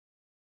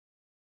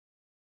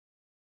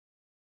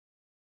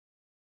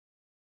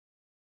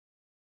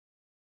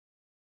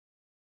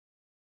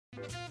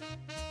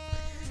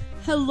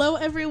Hello,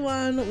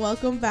 everyone.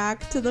 Welcome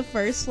back to the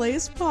First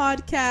Place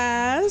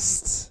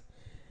podcast.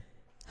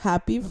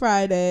 Happy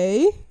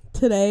Friday.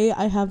 Today,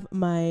 I have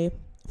my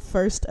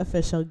first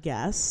official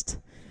guest,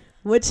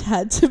 which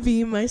had to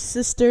be my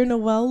sister,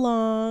 Noelle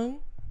Long.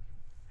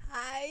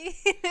 Hi.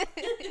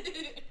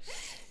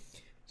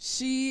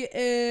 She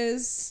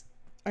is...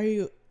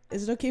 Is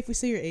it okay if we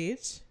say your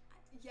age?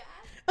 Yeah.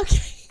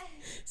 Okay.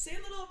 Say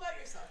a little about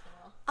yourself,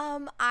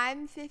 Noelle.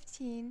 I'm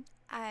 15.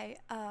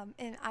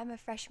 And I'm a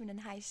freshman in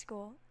high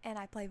school, and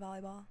I play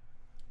volleyball.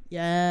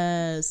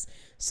 Yes.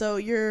 So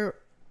you're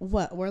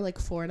what? We're like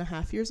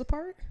 4.5 years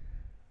apart,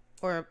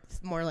 or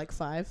more like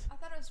 5. I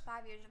thought it was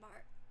 5 years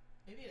apart.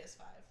 Maybe it is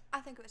 5.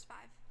 I think it was 5.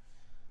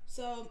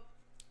 So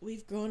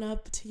we've grown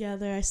up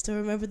together. I still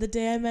remember the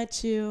day I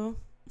met you.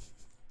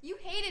 You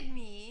hated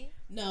me.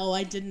 No,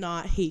 I did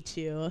not hate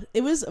you.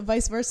 It was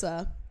vice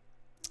versa.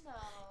 No.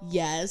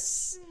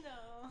 Yes.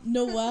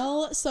 No.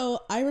 Noelle.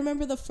 So I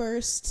remember the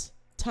first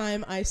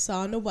time I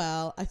saw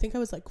Noelle. I think I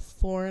was like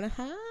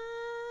 4.5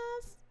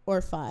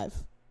 or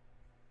 5.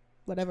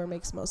 Whatever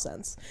makes most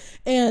sense.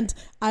 And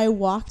I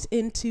walked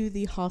into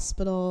the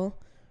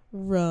hospital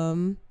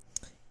room,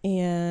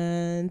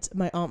 and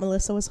my Aunt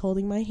Melissa was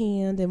holding my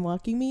hand and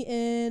walking me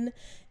in,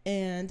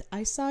 and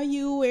I saw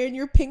you wearing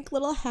your pink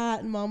little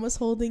hat, and Mom was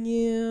holding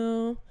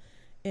you.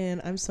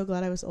 And I'm so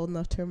glad I was old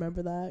enough to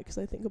remember that, because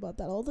I think about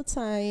that all the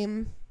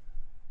time.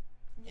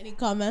 Yeah. Any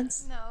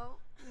comments? No.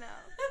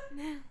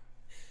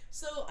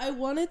 So I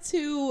wanted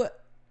to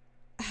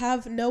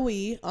have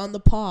Noe on the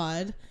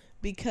pod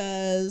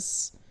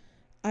because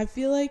I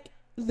feel like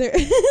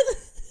there's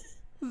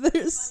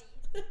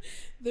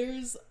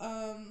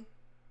a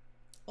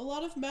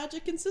lot of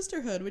magic in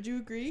sisterhood. Would you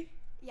agree?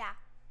 Yeah,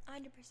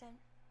 100%.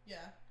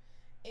 Yeah.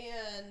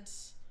 And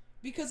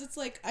because it's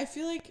like, I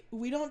feel like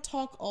we don't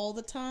talk all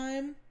the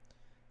time,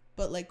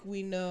 but like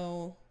we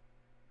know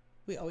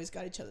we always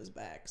got each other's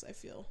backs, I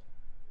feel.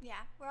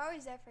 Yeah, we're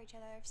always there for each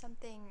other. If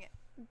something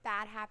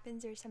bad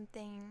happens or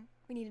something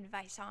we need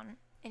advice on,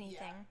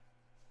 anything.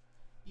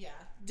 Yeah,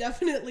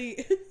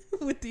 definitely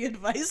with the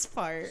advice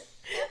part.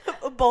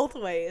 Both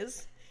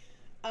ways.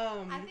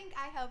 I think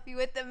I help you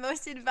with the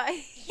most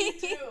advice. You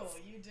do. You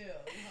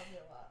help me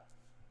a lot.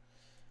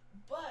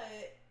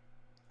 But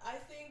I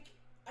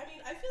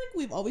feel like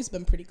we've always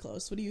been pretty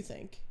close. What do you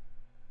think?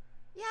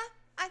 Yeah,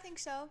 I think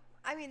so.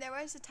 I mean, there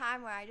was a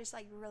time where I just,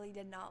 like, really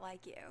did not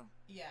like you.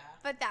 Yeah.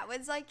 But that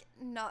was, like,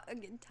 not a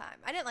good time.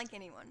 I didn't like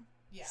anyone.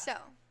 Yeah. So.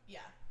 Yeah,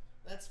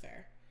 that's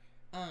fair.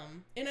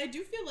 And I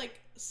do feel like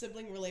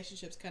sibling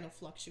relationships kind of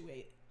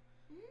fluctuate.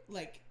 Mm-hmm.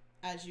 Like,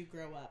 as you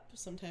grow up,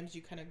 sometimes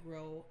you kind of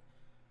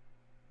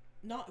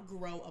not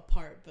grow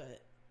apart,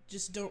 but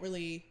just don't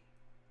really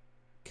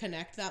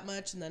connect that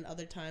much. And then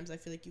other times I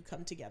feel like you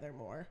come together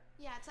more.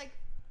 Yeah, it's like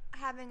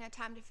having a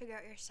time to figure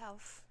out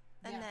yourself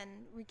and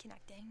then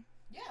reconnecting.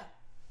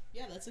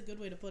 Yeah, that's a good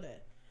way to put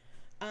it.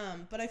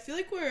 But I feel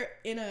like we're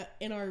in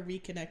our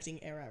reconnecting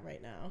era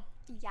right now.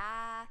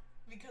 Yeah.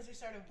 Because we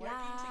started working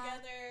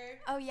together.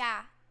 Oh,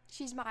 yeah.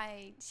 She's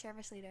my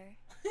service leader.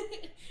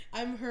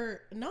 I'm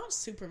her, not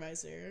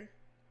supervisor.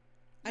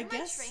 You're my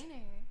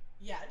trainer.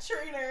 Yeah,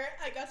 trainer.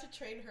 I got to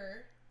train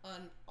her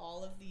on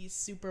all of these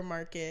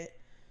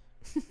supermarket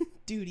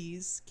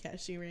duties,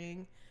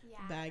 cashiering,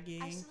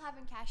 bagging. I still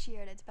haven't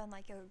cashiered. It's been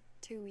like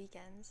 2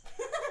 weekends.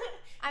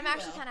 I'm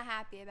actually kind of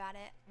happy about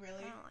it. Really?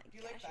 I don't like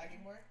you like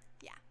bagging more?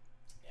 Yeah.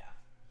 Yeah.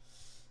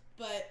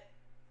 But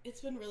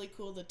it's been really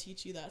cool to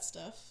teach you that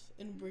stuff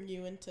and bring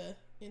you into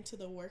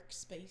the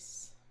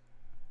workspace.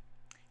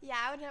 Yeah,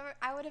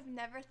 I would have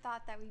never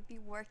thought that we'd be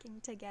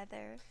working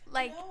together.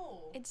 Like,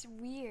 it's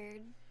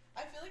weird.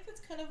 I feel like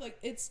it's kind of like,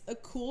 it's a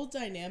cool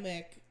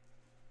dynamic,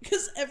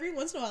 because every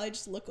once in a while I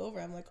just look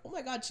over, I'm like, oh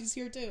my god, she's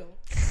here too.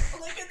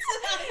 Like,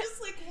 I'm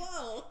just like,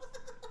 whoa.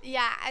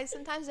 Yeah,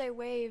 sometimes I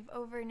wave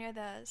over near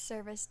the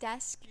service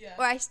desk,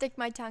 or I stick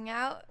my tongue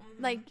out,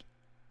 like,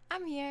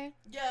 I'm here.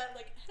 Yeah,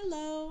 like,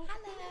 hello.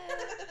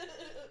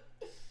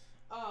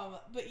 Hello.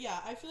 But yeah,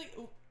 I feel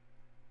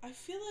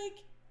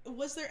like,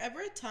 was there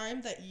ever a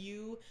time that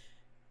you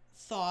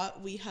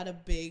thought we had a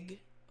big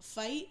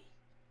fight?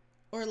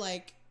 Or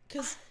like,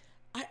 because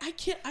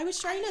I was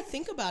trying to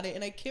think about it,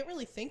 and I can't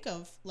really think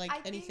of like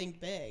anything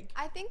big.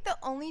 I think the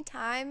only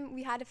time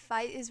we had a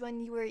fight is when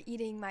you were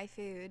eating my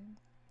food.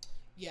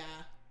 Yeah.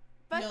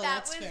 But no,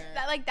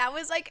 that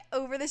was like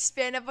over the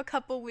span of a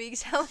couple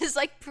weeks. I was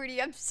like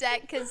pretty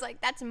upset because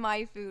like that's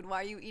my food. Why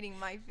are you eating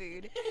my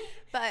food?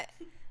 But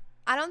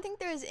I don't think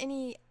there was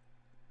any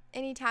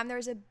time there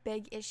was a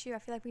big issue. I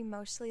feel like we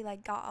mostly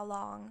like got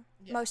along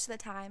most of the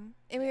time,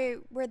 and we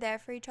were there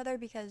for each other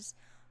because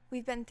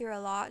we've been through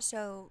a lot.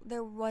 So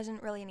there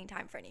wasn't really any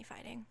time for any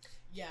fighting.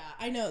 Yeah,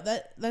 I know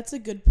that's a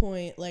good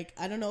point. Like,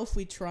 I don't know if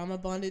we trauma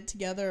bonded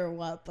together or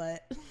what,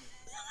 but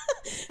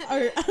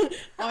our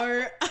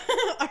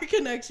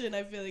connection,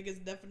 I feel like, is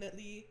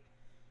definitely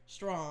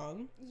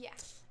strong. Yeah.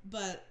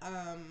 But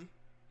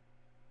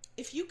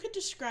if you could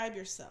describe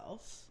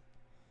yourself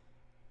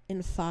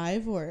in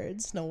 5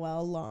 words,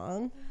 Noelle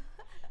Long,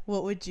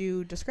 what would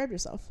you describe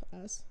yourself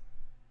as?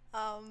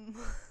 Do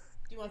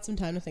you want some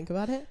time to think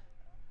about it?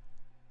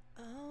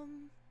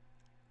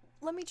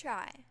 Let me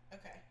try.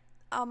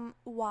 Okay.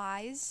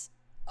 Wise.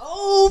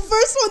 Oh,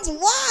 first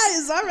one's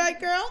wise. All right,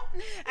 girl.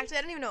 Actually,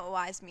 I don't even know what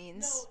wise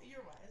means. No, you're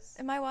wise.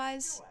 Am I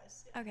wise? You're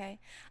wise. Yeah. Okay.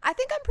 I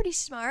think I'm pretty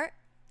smart.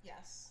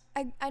 Yes.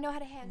 I know how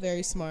to handle Very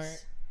things.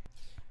 smart.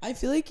 I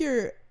feel like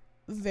you're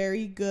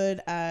very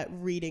good at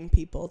reading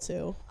people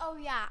too. Oh,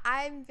 yeah.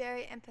 I'm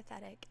very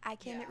empathetic. I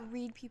can Yeah.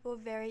 read people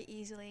very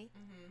easily.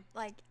 Mm-hmm.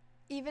 Like,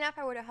 even if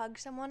I were to hug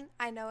someone,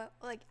 I know it,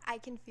 like, I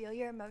can feel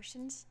your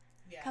emotions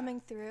coming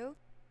through.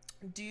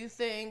 Do you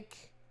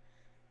think...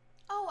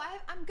 Oh,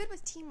 I'm good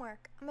with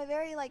teamwork. I'm a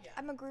very,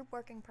 I'm a group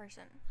working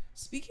person.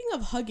 Speaking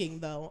of hugging,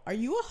 though, are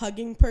you a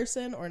hugging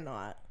person or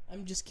not?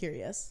 I'm just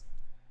curious.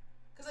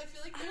 Because I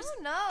feel like I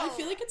don't know. I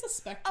feel like it's a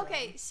spectrum.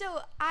 Okay,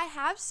 so I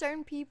have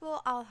certain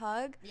people I'll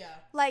hug. Yeah.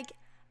 Like,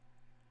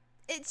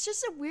 it's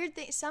just a weird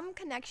thing. Some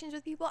connections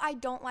with people, I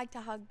don't like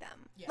to hug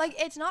them. Yeah. Like,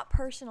 it's not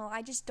personal.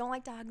 I just don't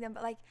like to hug them.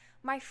 But, like,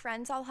 my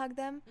friends, I'll hug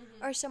them.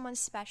 Mm-hmm. Or someone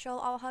special,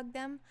 I'll hug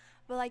them.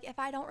 But, like, if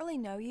I don't really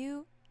know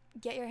you,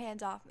 get your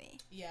hands off me.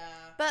 Yeah.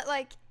 But,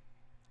 like,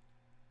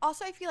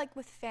 also I feel like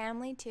with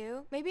family,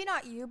 too. Maybe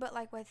not you, but,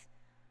 like, with,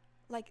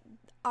 like,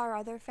 our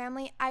other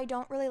family, I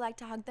don't really like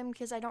to hug them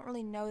because I don't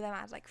really know them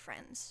as, like,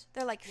 friends.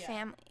 They're, like,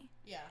 family.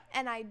 Yeah.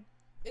 And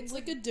It's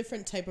like a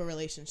different type of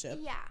relationship.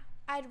 Yeah.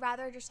 I'd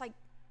rather just, like,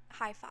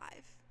 high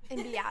five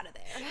and be out of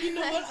there. You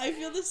know what? I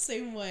feel the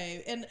same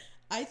way. And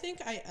I think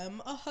I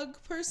am a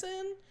hug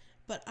person,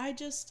 but I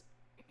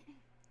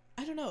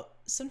don't know.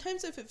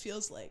 Sometimes if it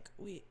feels like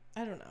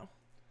I don't know.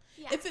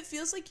 Yeah. If it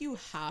feels like you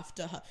have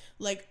to hug,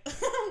 like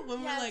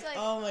when we're like,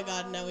 oh my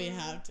God, now we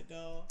have to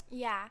go.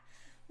 Yeah.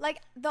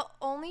 Like, the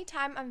only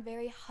time I'm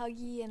very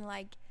huggy and,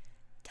 like,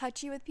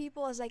 touchy with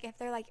people is, like, if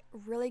they're, like,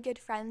 really good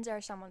friends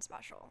or someone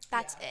special.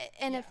 That's it.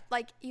 And if,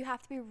 like, you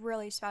have to be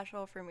really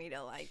special for me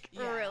to, like,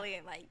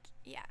 really, like,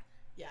 yeah.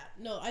 Yeah.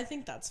 No, I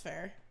think that's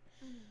fair.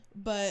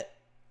 But,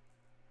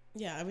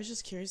 yeah, I was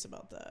just curious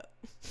about that.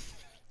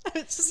 I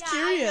was just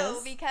curious. I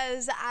know,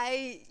 because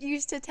I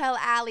used to tell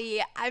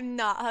Allie, I'm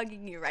not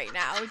hugging you right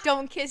now.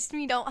 Don't kiss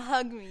me, don't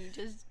hug me.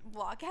 Just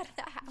walk out of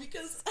the house.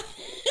 Because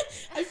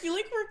I feel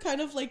like we're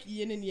kind of like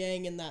yin and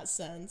yang in that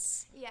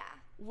sense. Yeah.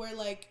 Where,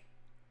 like,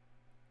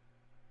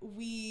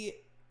 we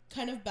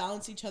kind of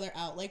balance each other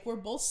out. Like, we're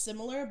both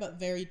similar, but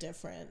very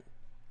different.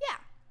 Yeah.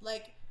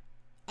 Like,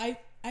 I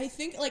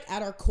think, like,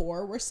 at our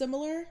core, we're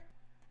similar.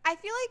 I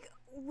feel like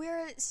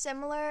we're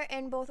similar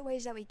in both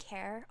ways that we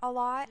care a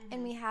lot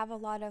and we have a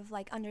lot of,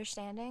 like,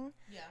 understanding.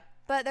 Yeah.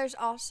 But there's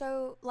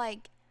also,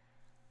 like,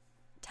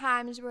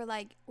 times where,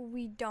 like,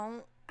 we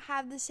don't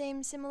have the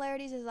same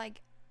similarities as,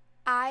 like,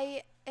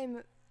 I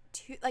am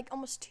too, like,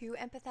 almost too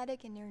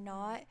empathetic and you're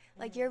not.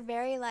 Like, you're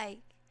very, like,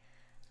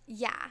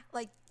 yeah,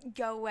 like,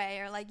 go away.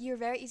 Or, like, you're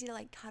very easy to,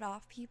 like, cut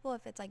off people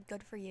if it's, like,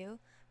 good for you.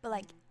 But,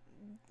 like,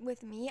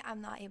 with me,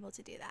 I'm not able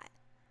to do that.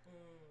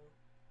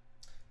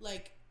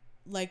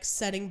 Like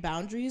setting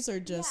boundaries or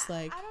just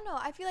like... I don't know.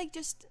 I feel like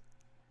just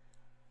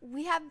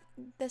we have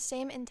the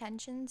same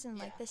intentions and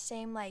like the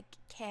same like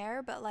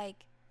care, but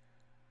like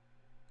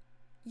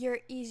you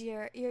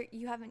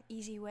have an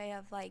easy way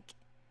of like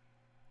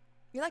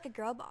you're like a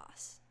girl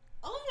boss.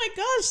 Oh my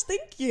gosh,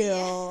 thank you.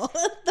 Yeah.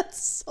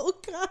 That's so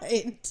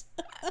kind.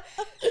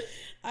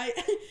 I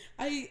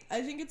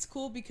think it's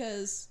cool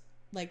because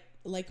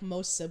like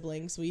most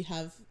siblings we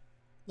have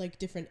like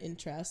different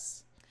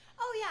interests.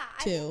 Oh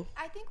yeah,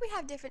 I think we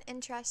have different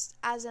interests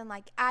as in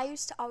like I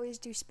used to always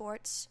do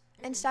sports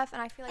and stuff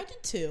and I feel like I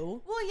did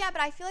too. Well, yeah,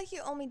 but I feel like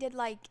you only did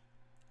like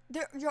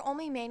your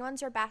only main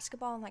ones are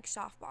basketball and like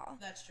softball.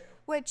 That's true.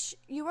 Which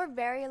you were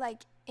very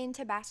like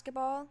into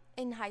basketball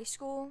in high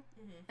school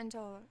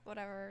until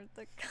whatever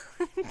we're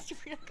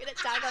not gonna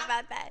talk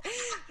about that.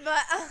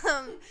 But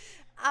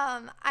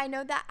I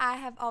know that I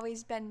have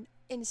always been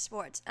in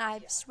sports and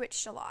I've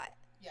switched a lot.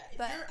 Yeah,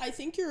 but I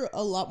think you're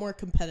a lot more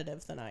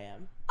competitive than I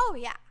am. Oh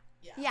yeah.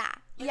 Yeah.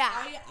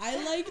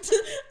 I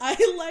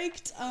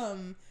liked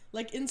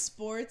like in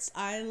sports,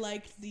 I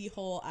liked the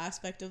whole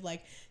aspect of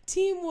like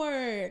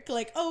teamwork,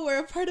 like oh we're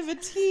a part of a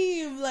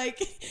team,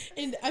 like,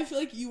 and I feel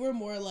like you were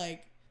more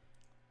like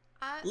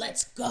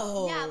let's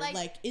go,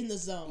 like in the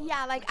zone.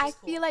 Yeah, like I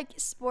feel like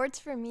sports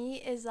for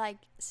me is like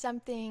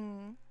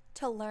something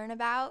to learn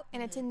about,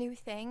 and it's a new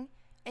thing,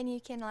 and you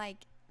can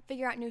like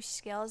figure out new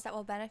skills that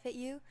will benefit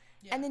you,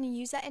 and then you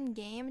use that in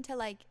game to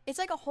like it's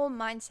like a whole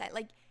mindset.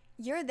 Like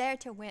you're there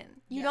to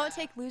win. You don't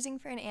take losing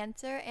for an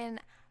answer, and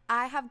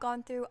I have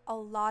gone through a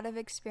lot of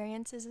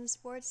experiences in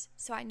sports,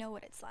 so I know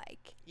what it's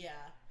like. Yeah,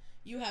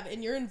 you have,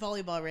 and you're in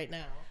volleyball right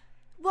now.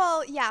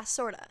 Well, yeah,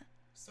 sorta,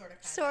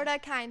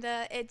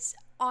 kinda. It's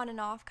on and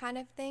off kind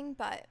of thing,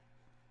 but.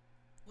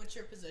 What's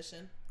your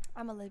position?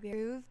 I'm a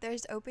libero.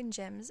 There's open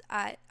gyms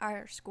at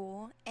our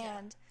school,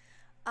 and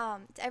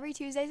it's every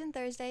Tuesdays and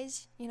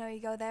Thursdays. You know, you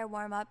go there,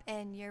 warm up,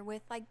 and you're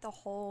with like the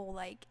whole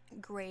like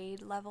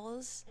grade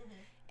levels,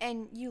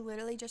 and you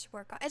literally just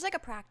work on. It's like a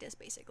practice,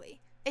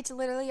 basically. It's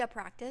literally a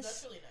practice.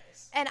 That's really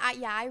nice. And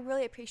I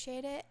really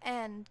appreciate it,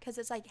 and because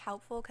it's like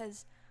helpful,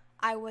 because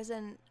I was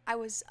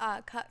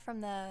cut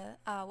from the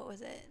what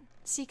was it?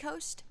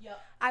 Seacoast. Yep.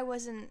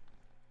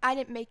 I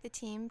didn't make the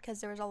team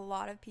because there was a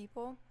lot of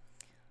people,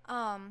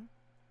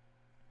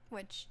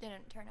 which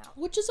didn't turn out.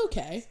 Which is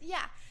okay.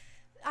 Yeah,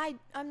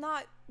 I'm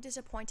not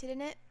disappointed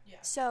in it. Yeah.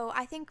 So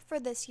I think for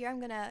this year I'm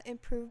gonna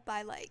improve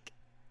by like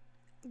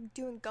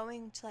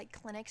going to like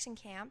clinics and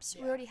camps.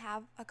 Yeah. We already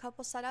have a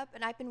couple set up,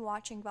 and I've been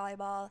watching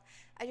volleyball.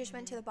 I just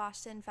went to the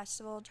Boston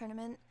Festival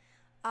tournament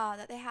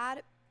that they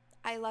had.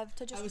 I love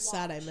to just I was watch.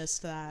 sad I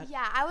missed that.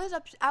 Yeah,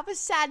 I was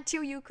sad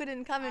too you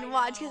couldn't come and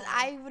watch because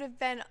I would have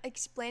been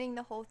explaining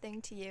the whole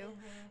thing to you.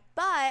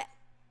 But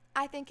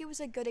I think it was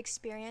a good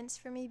experience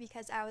for me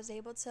because I was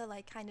able to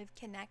like kind of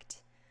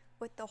connect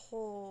with the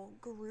whole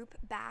group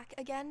back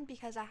again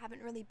because I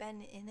haven't really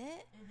been in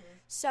it.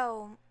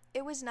 So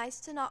it was nice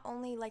to not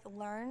only like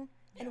learn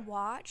and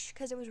watch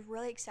because it was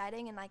really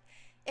exciting, and like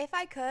if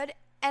I could,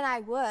 and I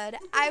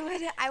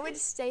would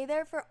stay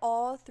there for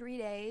all 3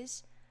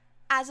 days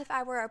as if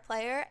I were a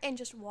player and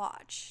just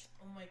watch.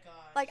 Oh my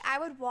god. Like I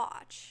would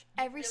watch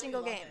every really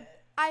single love game.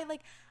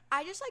 it.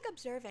 I just like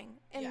observing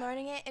and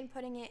learning it and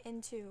putting it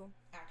into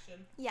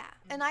action. Yeah,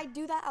 and I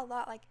do that a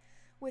lot like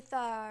with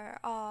our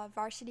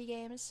varsity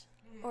games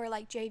or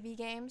like JV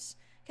games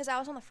because I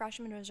was on the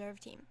freshman reserve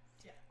team.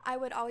 I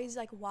would always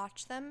like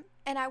watch them,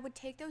 and I would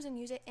take those and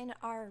use it in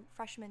our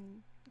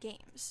freshman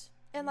games,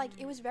 and like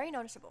it was very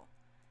noticeable,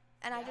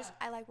 and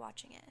I like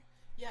watching it.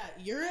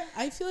 Yeah,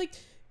 I feel like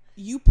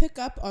you pick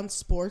up on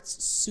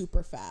sports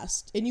super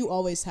fast, and you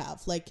always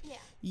have. Like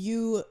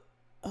you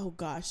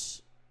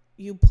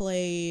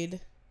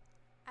played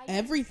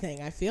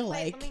everything. I feel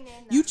like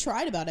you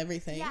tried about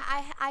everything. Yeah,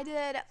 I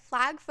did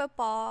flag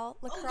football,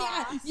 lacrosse.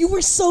 Oh yeah, you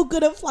were so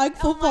good at flag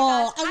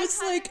football. Oh my gosh, I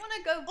was like, want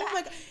to go back. oh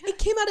my god, it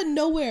came out of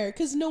nowhere.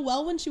 Because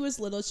Noelle, when she was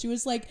little, she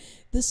was like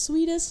the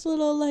sweetest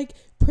little like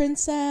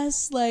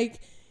princess, like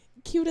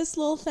cutest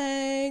little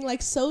thing,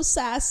 like so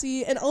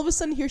sassy. And all of a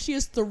sudden, here she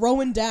is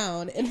throwing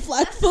down in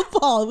flag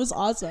football. It was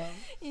awesome.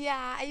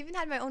 Yeah, I even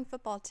had my own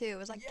football too. It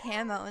was like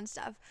camo and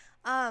stuff.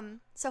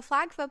 So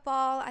flag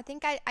football, I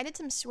think I did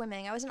some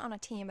swimming. I wasn't on a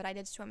team, but I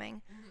did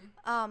swimming.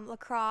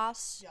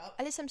 Lacrosse. Yep.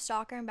 I did some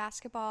soccer and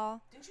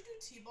basketball. Didn't you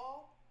do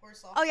t-ball or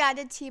softball? Oh yeah, I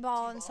did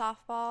t-ball and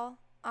softball.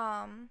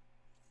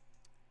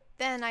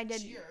 Then I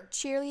did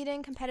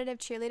cheerleading, competitive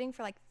cheerleading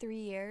for like 3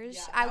 years.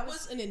 Yeah, that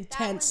was an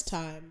intense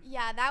time.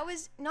 Yeah, that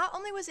was, not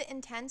only was it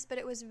intense, but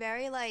it was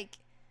very like,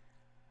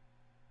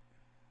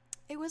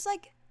 it was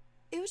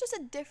just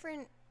a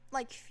different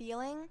like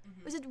feeling.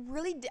 It was a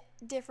really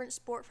different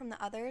sport from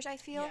the others, I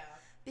feel,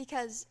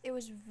 because it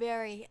was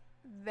very,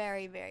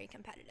 very, very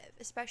competitive,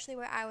 especially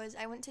where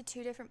I went to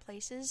 2 different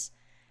places,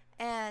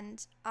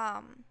 and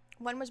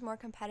one was more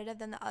competitive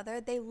than the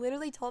other. They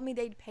literally told me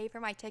they'd pay for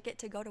my ticket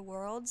to go to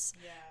Worlds,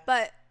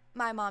 but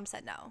my mom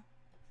said no.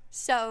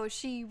 So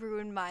she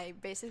ruined my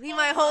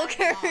whole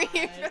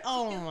career.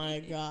 Oh my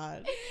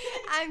god.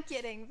 I'm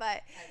kidding,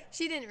 but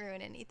she didn't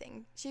ruin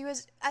anything.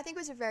 I think it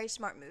was a very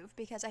smart move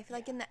because I feel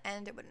like in the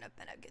end it wouldn't have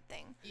been a good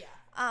thing. Yeah.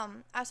 I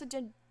also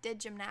did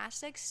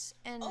gymnastics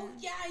and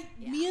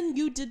me and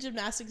you did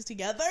gymnastics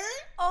together.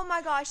 Oh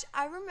my gosh,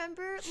 I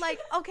remember like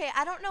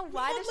I don't know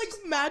why we had,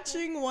 like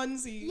matching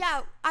onesies.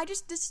 Yeah,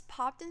 this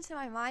popped into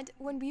my mind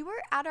when we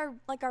were at our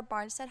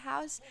Barnstead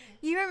house.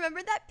 You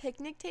remember that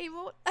picnic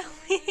table?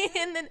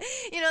 And then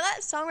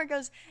that song where it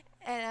goes,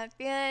 and I'm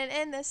feeling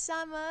in the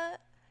summer.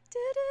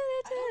 I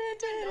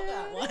don't know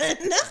that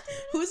one.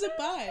 Who's it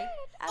by?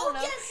 I don't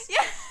know. Yes.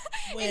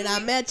 Yeah. When I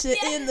met you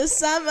in the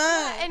summer.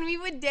 Yeah, and we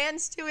would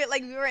dance to it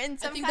like we were in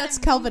some I think kind that's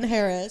of Calvin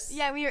Harris.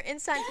 Yeah, we were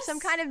inside some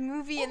kind of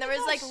movie, and there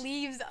was like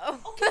leaves.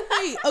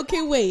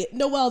 Okay, wait.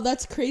 Noelle,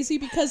 that's crazy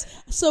because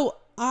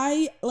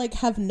I like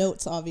have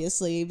notes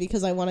obviously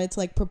because I wanted to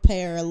like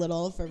prepare a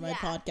little for my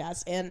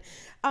podcast, and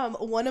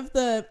one of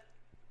the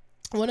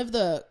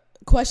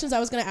questions I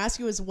was going to ask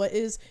you is, what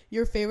is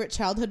your favorite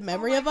childhood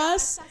memory of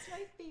us? That's my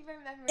favorite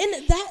memory.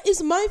 And that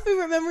is my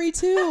favorite memory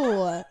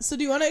too. So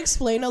do you want to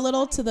explain a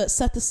little to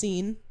set the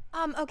scene?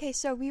 Okay,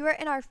 so we were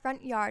in our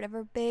front yard, of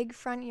our big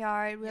front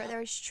yard, where there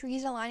was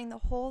trees aligning the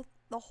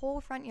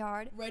whole front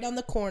yard. Right on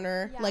the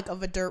corner, like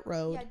of a dirt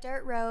road. Yeah,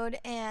 dirt road,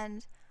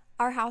 and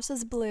our house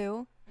is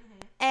blue.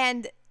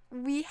 And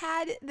we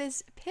had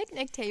this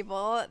picnic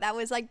table that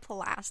was like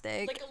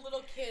plastic. Like a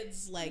little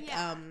kid's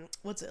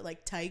what's it,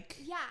 like tyke?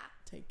 Yeah.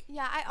 Tyke.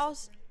 Yeah, I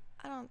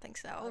don't think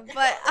so.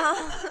 But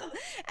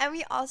and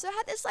we also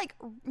had this like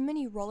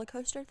mini roller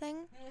coaster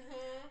thing.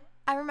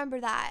 I remember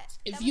that.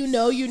 If you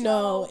know, you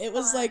know. It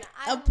was like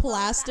a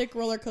plastic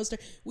roller coaster.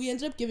 We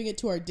ended up giving it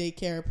to our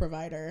daycare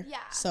provider. Yeah.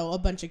 So a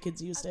bunch of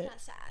kids used it.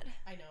 That's sad.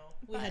 I know.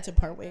 We had to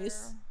part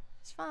ways.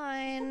 It's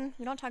fine.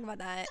 We don't talk about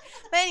that.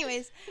 But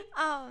anyways,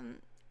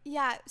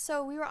 yeah,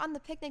 so we were on the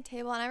picnic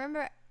table, and I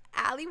remember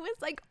Allie was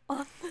like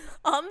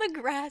on the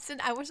grass,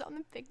 and I was on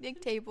the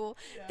picnic table.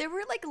 Yeah. There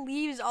were like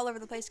leaves all over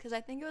the place because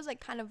I think it was like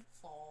kind of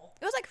fall.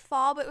 It was like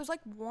fall, but it was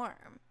like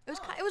warm. It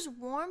was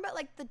warm, but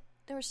like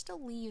there were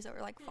still leaves that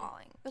were like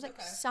falling. It was like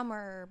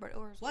summer, but it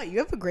was. Wow, you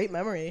have a great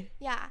memory.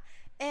 Yeah,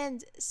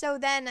 and so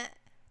then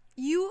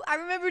I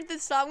remembered the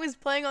song was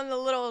playing on the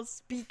little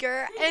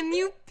speaker, and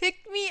you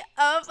picked me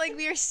up like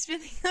we were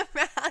spinning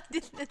around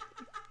in the...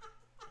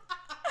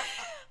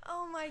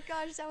 Oh my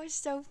gosh, that was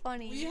so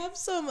funny. We have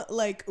some,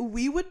 like,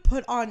 we would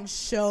put on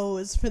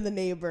shows for the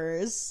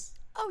neighbors.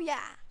 Oh,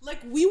 yeah. Like,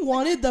 we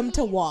wanted them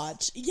to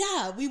watch.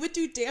 Yeah, we would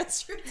do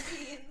dance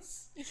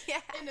routines.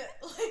 Yeah. And,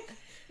 like,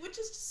 which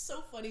is just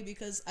so funny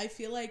because I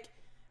feel like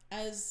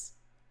as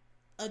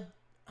a,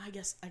 I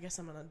guess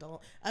I'm an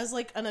adult. As,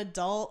 like, an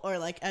adult or,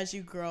 like, as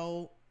you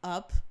grow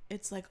up,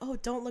 it's like, oh,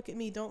 don't look at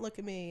me.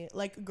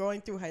 Like,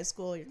 growing through high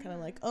school, you're kind of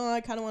like, oh, I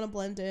kind of want to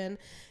blend in.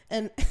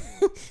 And,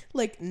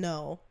 like,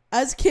 no.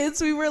 As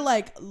kids, we were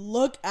like,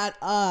 look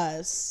at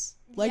us.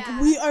 Like,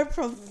 we are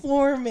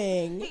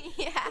performing.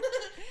 Yeah.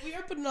 We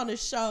are putting on a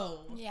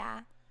show. Yeah.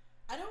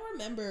 I don't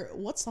remember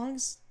what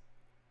songs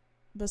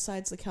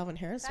besides the Calvin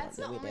Harris one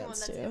that we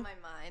danced to. That's the only one that's in my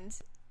mind.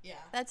 Yeah.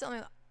 That's the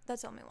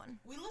only one.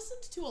 We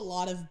listened to a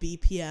lot of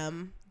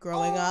BPM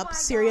growing up.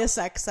 Sirius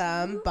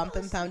XM, bump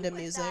and poundin'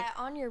 music. That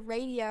on your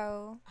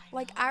radio.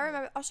 I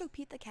remember, also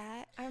Pete the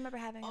Cat. I remember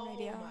having a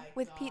radio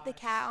with Pete the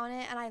Cat on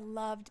it, and I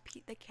loved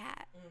Pete the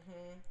Cat.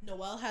 Mm-hmm.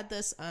 Noelle had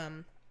this,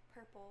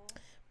 purple.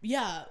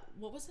 Yeah,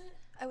 what was it?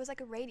 It was like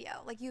a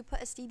radio. Like, you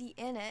put a CD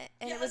in it,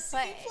 and it would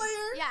CD play.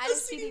 Player. Yeah, it was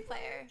a CD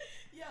player.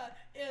 Yeah,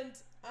 and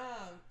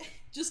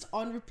just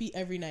on repeat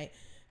every night.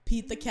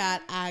 Pete the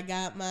Cat, I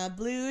got my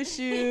blue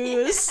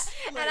shoes.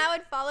 Yeah. And I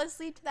would fall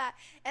asleep to that.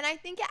 And I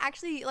think it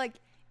actually, like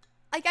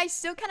I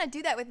still kind of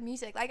do that with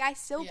music. Like, I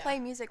still play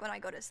music when I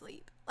go to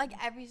sleep. Like,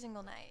 every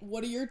single night.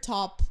 What are your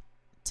top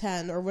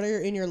 10, or what are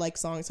in your, like,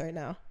 songs right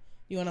now?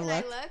 You want to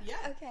look? Can I look?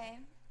 Yeah. Okay.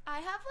 I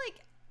have,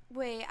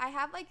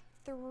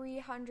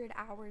 300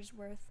 hours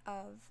worth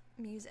of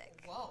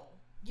music. Whoa.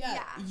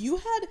 Yeah, you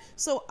had,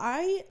 so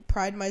I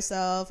pride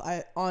myself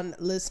on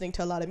listening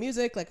to a lot of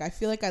music. Like, I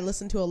feel like I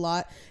listen to a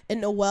lot,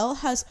 and Noelle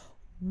has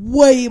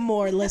way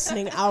more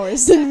listening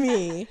hours than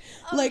me.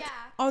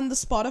 On the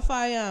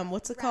Spotify,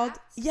 what's it called?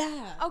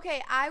 Yeah.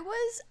 Okay, I'm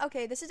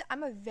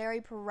a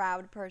very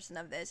proud person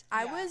of this.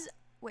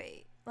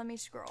 Wait, let me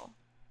scroll.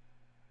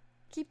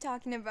 Keep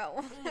talking about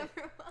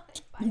whatever.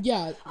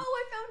 Yeah. Oh,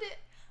 I found it.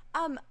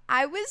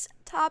 I was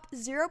top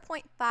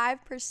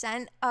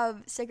 0.5%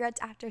 of Cigarettes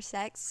After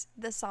Sex,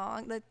 the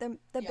song, the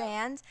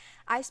band.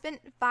 I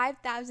spent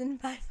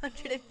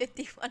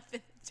 5,551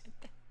 minutes with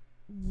them.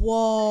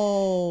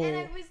 Whoa. And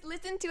I was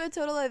listened to a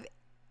total of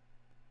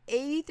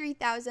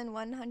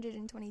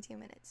 83,122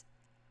 minutes.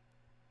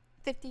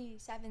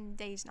 57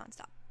 days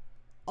nonstop.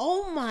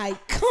 Oh my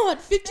God,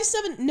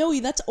 57. No,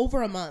 that's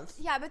over a month.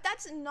 Yeah, but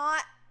that's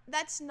not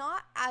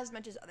as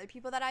much as other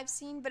people that I've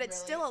seen, but it's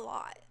still a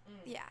lot.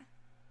 Yeah.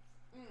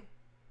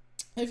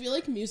 I feel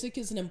like music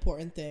is an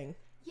important thing.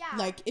 Yeah.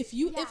 Like, if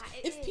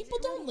people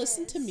don't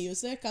listen to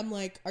music, I'm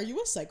like, are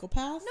you a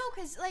psychopath? No,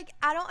 because,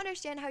 I don't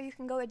understand how you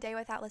can go a day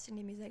without listening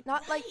to music.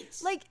 Not,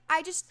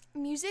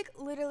 music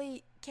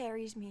literally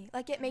carries me.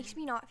 Like, it makes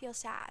me not feel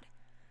sad.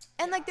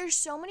 And, there's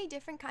so many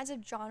different kinds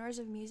of genres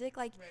of music.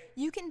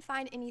 You can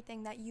find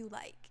anything that you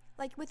like.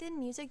 Like, within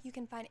music, you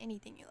can find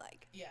anything you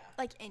like. Yeah.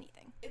 Like,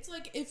 anything. It's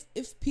like,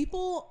 if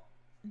people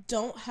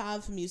don't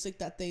have music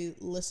that they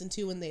listen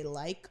to and they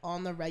like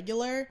on the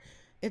regular,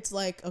 it's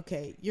like,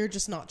 okay, you're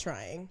just not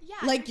trying.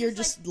 Yeah. You're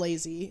just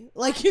lazy.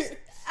 I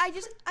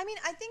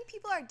think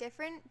people are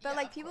different,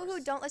 but people who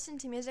don't listen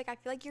to music, I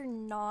feel like you're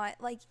not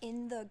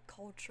in the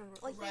culture.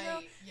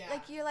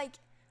 You're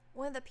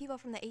one of the people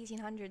from the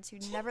 1800s who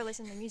never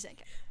listened to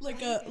music.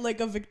 Like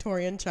a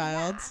Victorian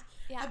child.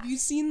 Yeah. Have you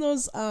seen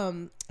those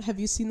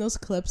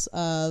clips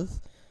of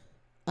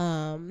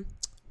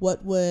what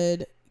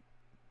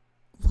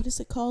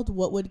is it called?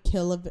 What would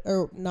kill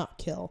not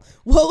kill?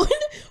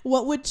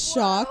 What would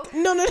shock?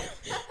 Whoa. No.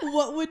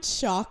 What would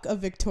shock a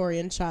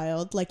Victorian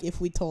child,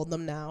 if we told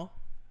them now?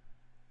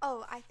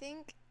 Oh,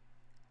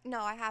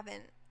 no, I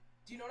haven't.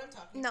 Do you know what I'm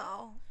talking about?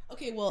 No.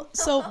 Okay, well,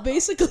 so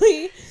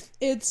basically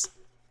it's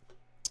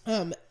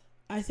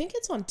I think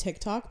it's on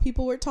TikTok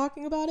people were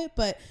talking about it,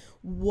 but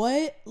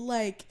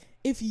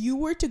if you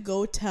were to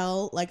go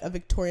tell a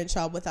Victorian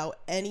child without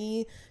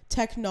any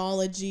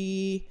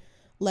technology,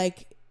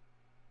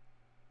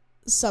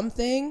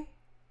 something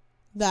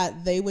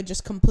that they would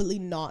just completely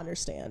not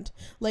understand.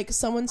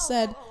 Someone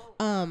said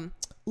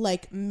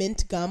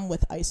mint gum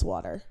with ice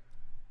water.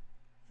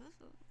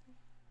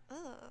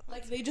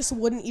 They just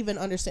wouldn't even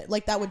understand.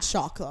 That would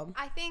shock them.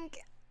 I think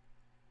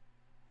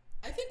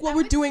what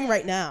we're doing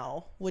right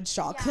now would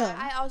shock them.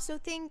 I also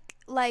think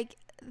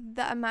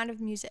the amount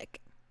of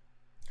music.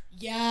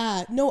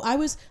 Yeah. No, I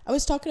was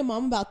talking to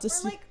Mom about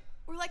this. Or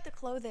the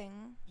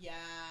clothing. Yeah.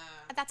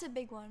 That's a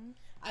big one.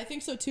 I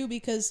think so too,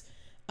 because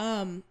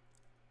I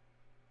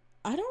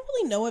don't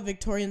really know what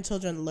Victorian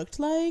children looked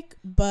like,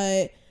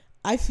 but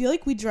I feel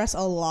like we dress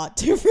a lot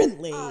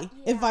differently.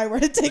 If I were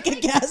to take a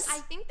guess, I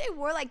think they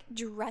wore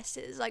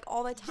dresses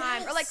all the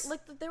time, yes. Or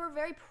they were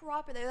very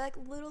proper. They were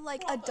little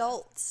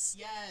adults.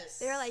 Yes,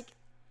 they were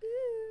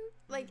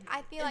ooh.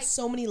 I feel and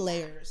so many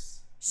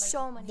layers.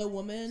 So many. The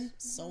woman,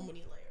 so many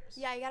layers.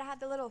 Yeah, you gotta have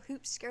the little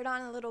hoop skirt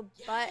on, a little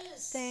butt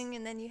thing,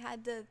 and then you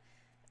had the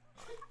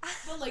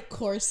The like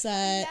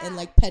corset and Yeah.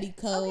 like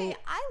petticoat. Okay,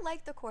 I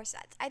like the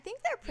corsets. I think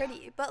they're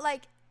pretty, but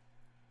like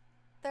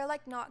they're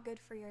like not good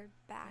for your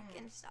back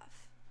and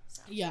stuff.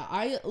 So. Yeah,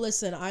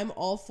 I'm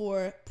all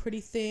for pretty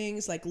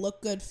things, like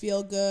look good,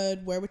 feel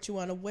good, wear what you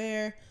want to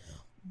wear,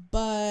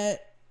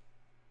 but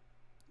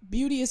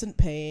beauty isn't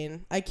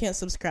pain. I can't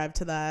subscribe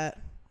to that.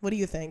 What do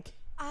you think?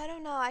 I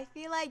don't know. I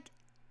feel like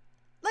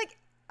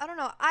I don't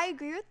know. I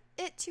agree with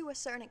it to a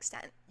certain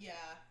extent. Yeah.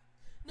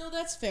 No,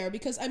 that's fair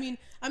because I mean,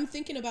 I'm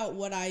thinking about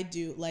what I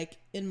do like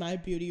in my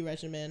beauty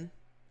regimen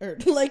or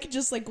like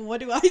just like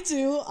what do I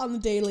do on the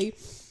daily?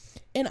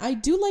 And I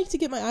do like to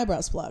get my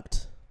eyebrows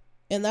plucked.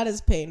 And that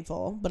is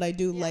painful, but I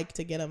do like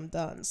to get them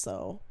done,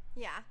 so.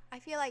 Yeah. I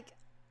feel like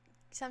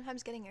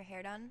sometimes getting your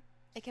hair done,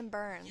 it can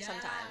burn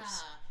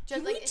sometimes.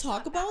 Can we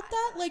talk about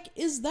that? Like,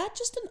 is that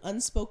just an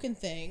unspoken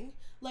thing?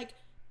 Like,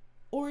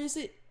 or is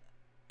it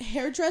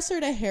hairdresser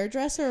to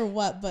hairdresser or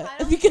what? But I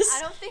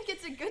don't think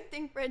it's a good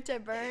thing for it to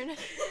burn. No.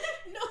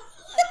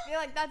 I feel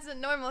like that's a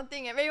normal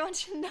thing. Everyone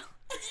should know.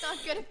 It's not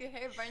good if your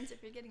hair burns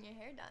if you're getting your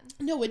hair done.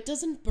 No, it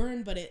doesn't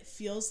burn, but it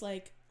feels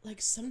like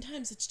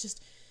sometimes it's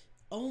just,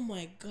 oh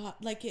my god,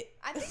 like it.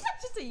 I think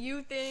that's just a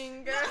you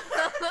thing, girl.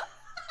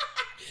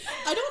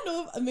 I don't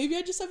know. Maybe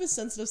I just have a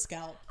sensitive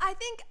scalp. I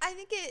think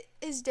it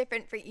is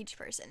different for each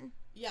person.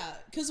 Yeah,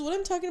 because what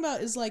I'm talking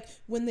about is like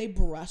when they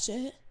brush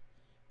it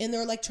and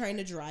they're like trying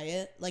to dry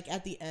it, like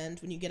at the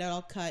end when you get it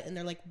all cut and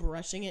they're like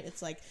brushing it,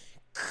 it's like,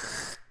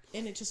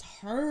 and it just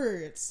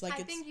hurts. Like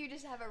I think you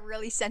just have a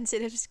really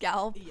sensitive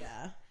scalp.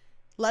 Yeah.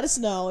 Let us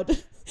know.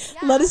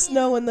 Let us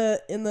know in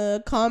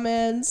the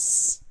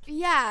comments.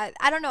 Yeah,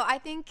 I don't know. I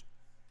think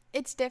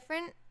it's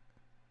different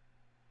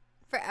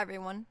for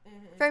everyone.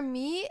 Mm-hmm. For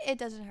me, it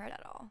doesn't hurt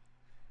at all.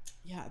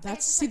 Yeah,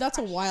 that's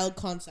a wild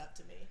concept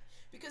to me.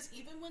 Because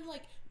even when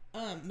like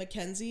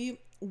Mackenzie,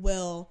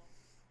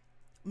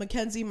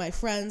 my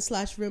friend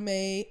 /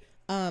 roommate,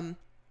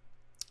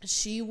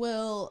 she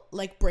will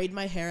like braid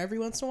my hair every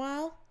once in a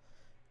while,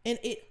 and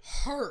it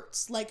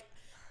hurts. Like,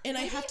 and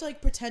I have to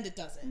like pretend it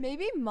doesn't.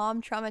 Maybe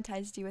mom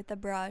traumatized you with the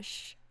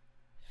brush.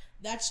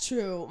 That's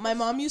true. My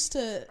mom used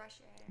to,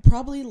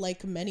 probably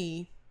like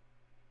many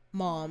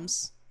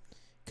moms,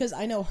 because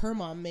I know her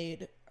mom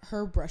made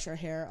her brush her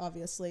hair,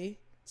 obviously,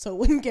 so it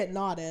wouldn't get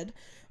knotted.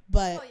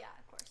 But oh yeah,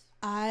 of course.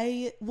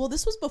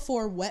 This was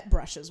before wet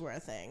brushes were a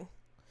thing.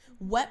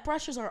 Wet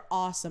brushes are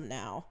awesome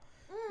now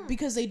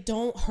because they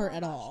don't hurt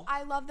at all.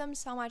 I love them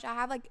so much. I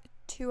have like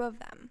 2 of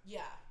them.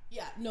 Yeah.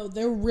 No,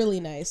 they're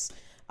really nice.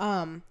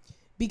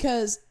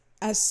 Because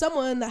as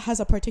someone that has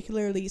a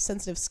particularly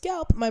sensitive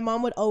scalp, my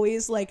mom would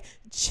always like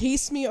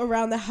chase me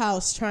around the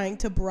house trying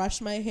to brush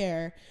my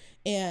hair,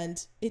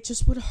 and it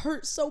just would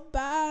hurt so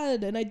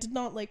bad, and I did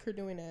not like her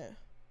doing it.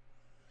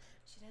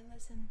 She didn't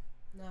listen.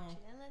 No. She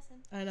didn't listen.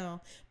 I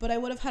know. But I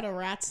would have had a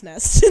rat's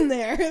nest in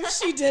there if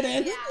she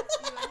didn't. Yeah, you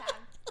would have.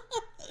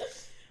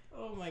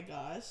 Oh my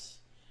gosh.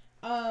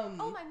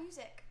 Oh, my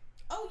music.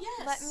 Oh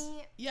yes.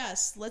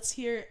 Yes, let's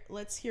hear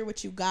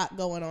what you got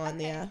going on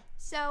there.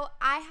 So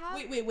I have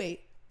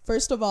Wait.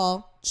 First of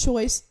all,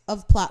 choice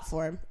of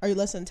platform. Are you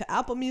listening to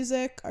Apple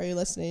Music? Are you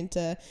listening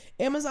to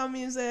Amazon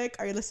Music?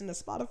 Are you listening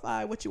to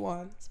Spotify? What you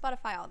want?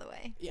 Spotify all the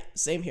way. Yeah,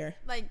 same here.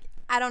 Like,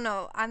 I don't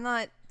know. I'm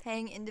not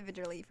paying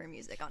individually for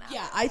music on Apple.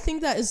 Yeah, I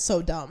think that is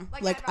so dumb.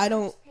 Like I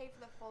don't just pay for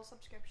the full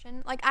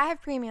subscription. Like, I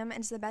have premium, and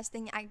it's the best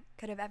thing I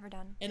could have ever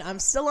done. And I'm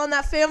still on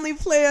that family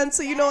plan,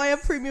 so you know I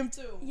have premium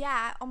too.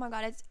 Yeah. Oh my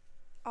god, it's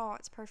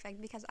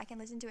perfect because I can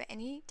listen to it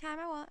any time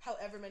I want.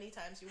 However many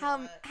times you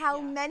want.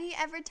 How many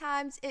ever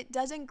times. It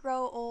doesn't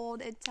grow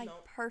old. It's like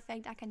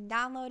perfect. I can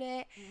download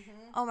it.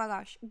 Mm-hmm. Oh my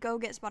gosh, go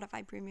get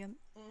Spotify Premium.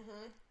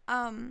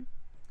 Mm-hmm.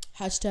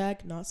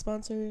 Hashtag not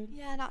sponsored.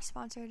 Yeah, not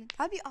sponsored.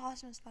 That'd be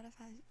awesome if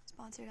Spotify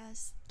sponsored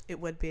us. It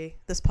would be.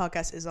 This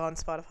podcast is on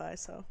Spotify,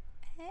 so.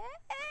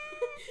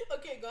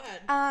 Okay, go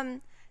ahead.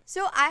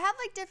 So I have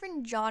like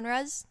different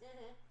genres.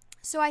 Mm-hmm.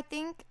 So I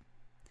think.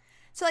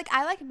 So, like,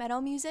 I like metal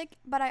music,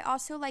 but I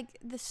also like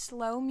the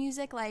slow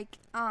music, like,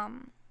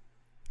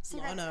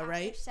 Lana,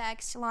 right?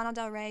 Sex, Lana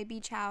Del Rey,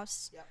 Beach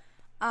House, yep.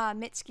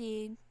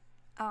 Mitski,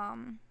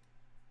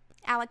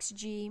 Alex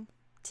G,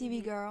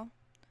 TV Girl.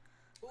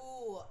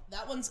 Ooh,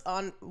 that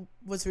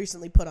was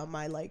recently put on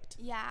my liked.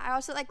 Yeah, I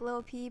also like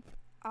Lil Peep.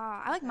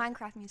 I like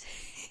Minecraft music.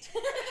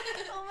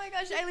 Oh my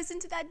gosh, I listen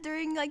to that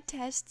during, like,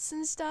 tests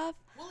and stuff.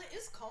 Well, it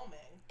is calming.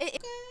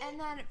 And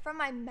then from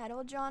my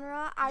metal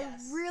genre, I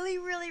really,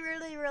 really,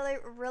 really, really,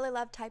 really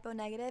love Typo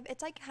Negative.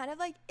 It's like kind of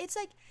like it's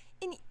like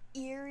an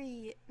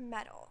eerie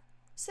metal.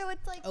 So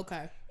it's like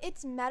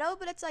it's metal,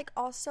 but it's like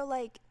also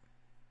like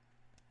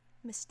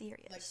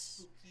mysterious. Like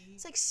spooky.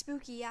 It's like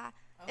spooky, yeah.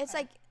 Okay. It's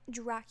like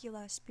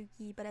Dracula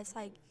spooky, but it's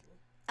like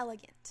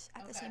elegant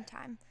at the same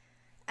time.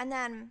 And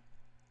then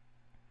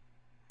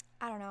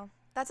I don't know.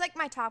 That's like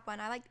my top one.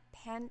 I like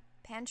Pantria.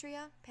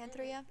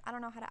 I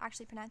don't know how to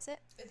actually pronounce it.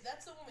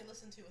 That's the one we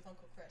listened to with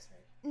Uncle Chris,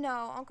 right?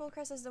 No, Uncle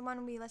Chris is the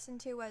one we listened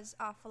to was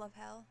Full of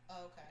Hell.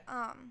 Oh, okay.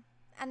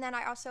 And then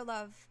I also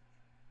love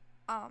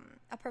A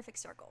Perfect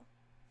Circle.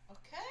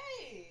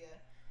 Okay.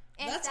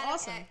 And that's Static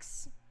awesome.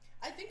 X.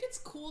 I think it's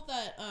cool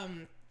that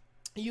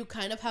you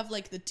kind of have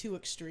like the two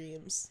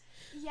extremes.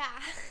 Yeah.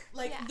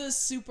 Like the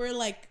super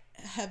like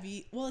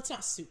heavy. Well, it's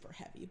not super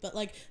heavy, but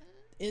like,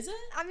 is it?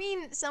 I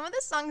mean, some of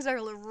the songs are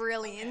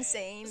really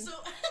insane.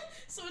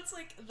 So it's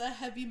like the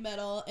heavy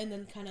metal and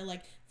then kind of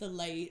like the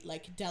light,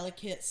 like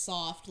delicate,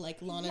 soft,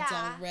 like Lana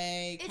Del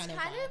Rey kind of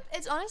vibe.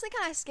 It's honestly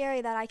kind of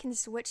scary that I can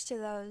switch to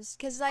those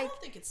because like I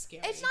don't think it's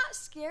scary. it's not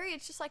scary.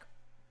 It's just like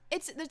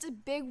there's a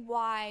big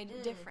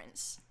wide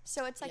difference.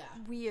 So it's like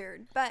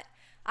weird, but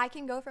I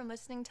can go from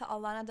listening to a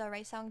Lana Del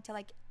Rey song to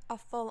like a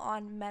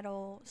full-on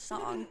metal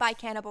song by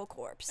Cannibal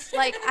Corpse.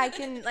 Like I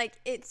can like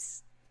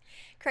it's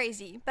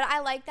crazy, but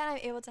I like that I'm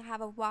able to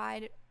have a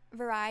wide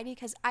variety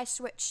because I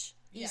switch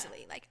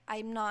easily. Like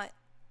I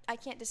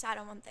can't decide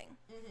on one thing.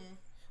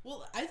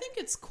 Well, I think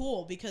it's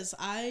cool because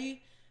I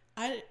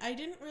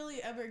didn't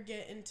really ever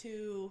get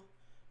into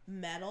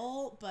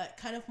metal, but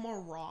kind of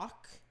more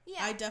rock. Yeah,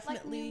 I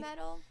definitely like new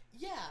metal.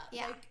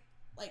 Yeah.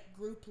 Like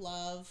Group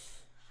Love.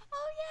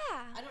 Oh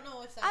yeah. I don't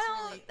know if that's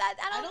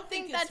I don't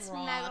think that's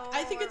rock. metal.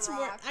 I think it's rock.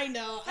 more. I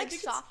know. Like I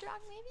think soft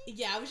rock, maybe.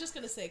 Yeah, I was just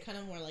gonna say kind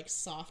of more like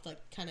soft, like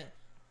kind of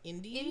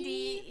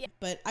Indie. Yeah.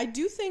 But I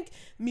do think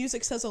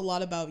music says a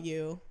lot about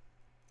you.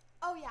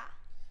 Oh yeah.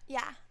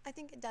 Yeah, I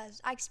think it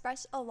does. I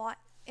express a lot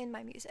in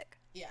my music.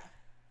 Yeah,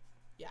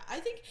 I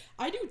think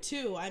I do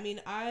too. I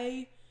mean,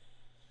 I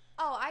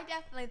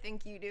definitely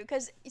think you do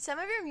because some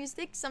of your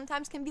music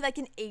sometimes can be like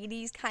an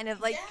 80s kind of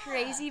like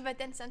crazy, but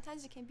then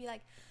sometimes it can be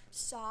like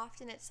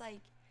soft and it's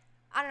like,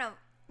 I don't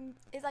know,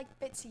 it like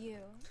fits you.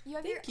 You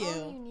have your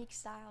own unique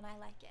style and I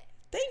like it.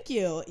 Thank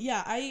you.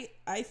 Yeah,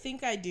 I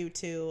think I do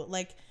too.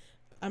 Like,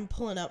 I'm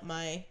pulling up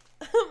my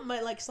my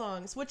like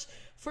songs, which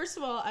first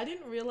of all, I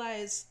didn't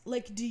realize,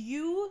 like, do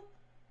you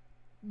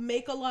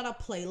make a lot of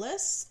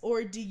playlists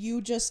or do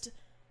you just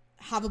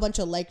have a bunch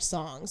of liked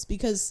songs?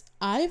 Because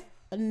I've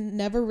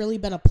never really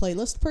been a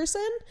playlist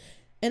person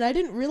and I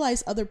didn't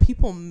realize other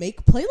people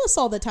make playlists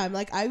all the time.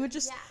 Like I would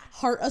just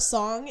heart a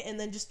song and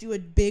then just do a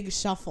big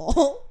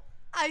shuffle.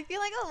 I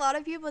feel like a lot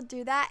of people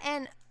do that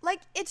and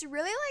like it's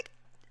really like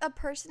a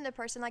person to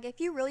person. Like if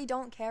you really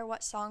don't care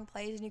what song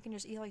plays and you can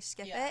just easily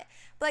skip it.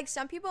 But like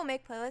some people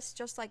make playlists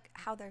just like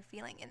how they're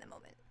feeling in the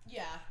moment.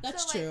 Yeah,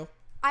 that's so, true. Like,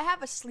 I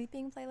have a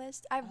sleeping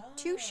playlist. I have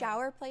 2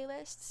 shower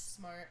playlists.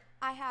 Smart.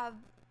 I have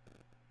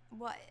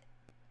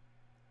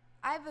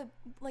I have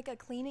a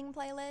cleaning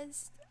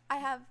playlist. I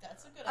have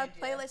That's a good a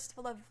idea. playlist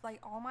full of like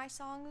all my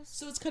songs.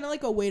 So it's kind of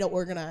like a way to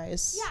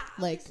organize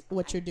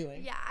what you're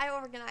doing. Yeah, I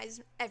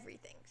organize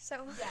everything.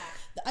 So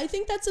I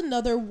think that's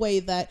another way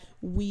that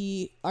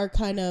we are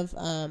kind of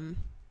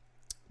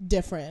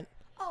different.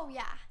 Oh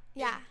yeah.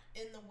 Yeah.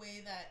 In the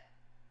way that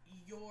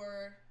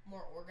you're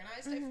more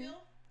organized, I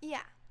feel.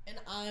 Yeah. And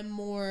I'm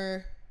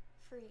more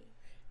free.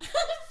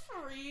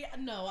 free?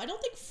 No, I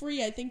don't think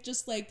free. I think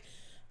just like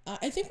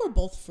I think we're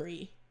both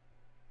free.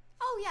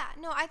 Oh yeah,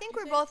 no, I think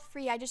we're both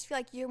free. I just feel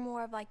like you're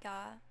more of like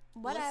a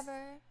whatever.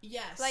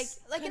 Yes.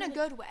 Like in a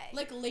good way.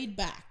 Like laid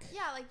back.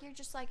 Yeah, like you're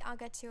just like I'll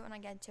get to it when I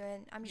get to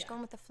it. I'm just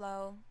going with the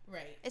flow.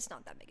 Right. It's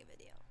not that big of a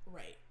deal.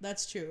 Right.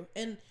 That's true.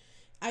 And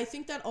I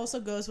think that also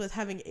goes with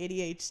having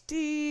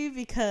ADHD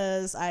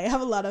because I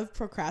have a lot of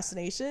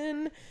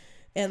procrastination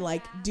and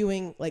like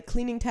doing like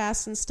cleaning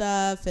tasks and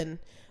stuff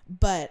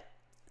but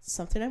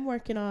something I'm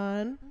working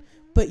on.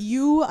 But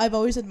I've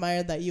always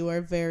admired that you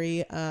are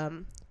very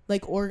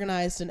like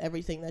organized in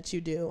everything that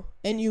you do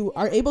and you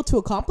are able to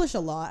accomplish a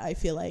lot. I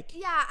feel like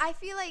I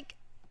feel like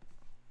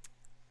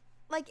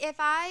if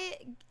I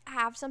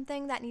have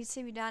something that needs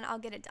to be done, I'll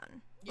get it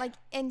done like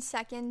in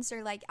seconds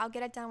or like I'll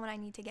get it done when I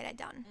need to get it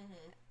done.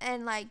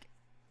 And like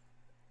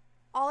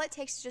all it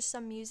takes is just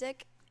some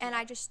music and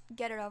I just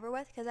get it over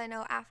with because I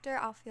know after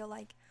I'll feel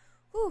like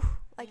whew,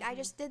 like I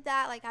just did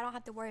that, like I don't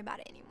have to worry about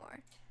it anymore.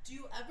 Do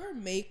you ever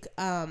make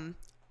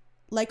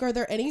like are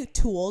there any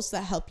tools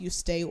that help you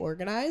stay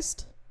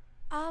organized?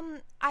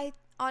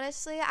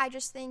 I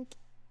just think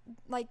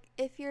like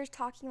if you're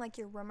talking like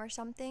your room or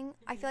something,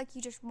 I feel like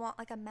you just want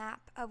like a map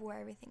of where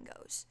everything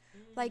goes.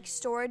 Like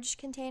storage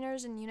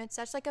containers and units,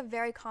 that's like a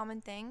very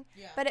common thing,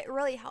 but it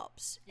really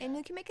helps. And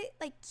you can make it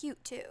like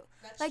cute too.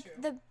 That's like true.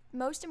 The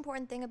most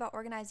important thing about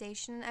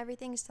organization and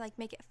everything is to like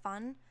make it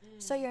fun.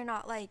 So you're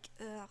not like,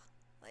 ugh,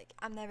 like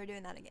I'm never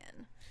doing that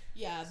again.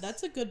 Yeah,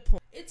 that's a good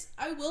point.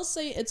 I will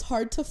say it's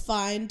hard to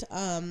find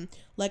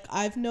like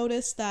I've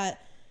noticed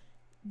that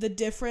the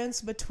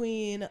difference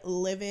between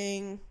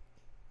living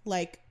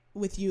like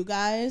with you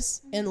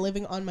guys and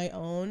living on my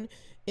own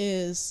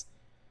is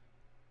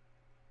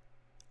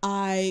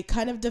I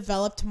kind of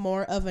developed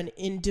more of an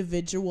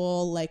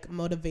individual like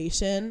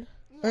motivation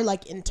or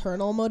like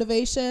internal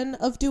motivation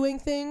of doing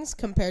things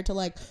compared to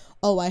like,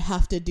 oh, I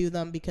have to do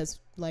them because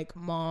like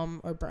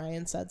mom or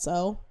Brian said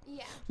so.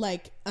 Yeah.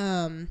 Like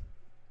I'm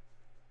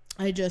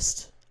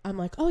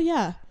like, oh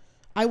yeah,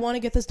 I want to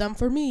get this done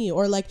for me.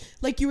 Or like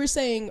you were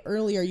saying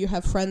earlier, you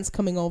have friends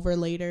coming over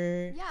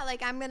later. Yeah,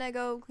 like I'm gonna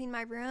go clean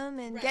my room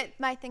and get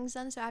my things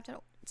done so I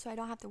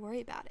don't have to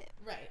worry about it.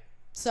 Right.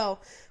 So,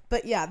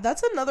 but yeah,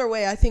 that's another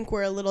way I think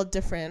we're a little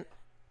different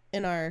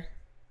in our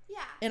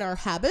in our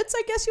habits,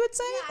 I guess you would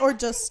say, or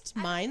just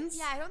minds.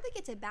 I don't think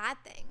it's a bad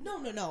thing.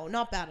 No,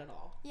 not bad at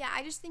all. Yeah,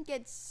 I just think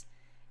it's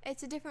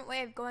a different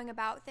way of going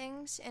about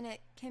things, and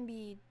it can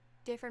be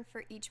different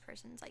for each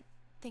person's like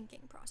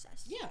thinking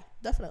process. Yeah,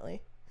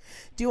 definitely.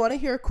 Do you want to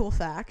hear a cool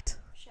fact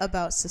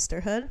about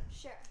sisterhood?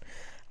 Sure.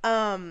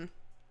 And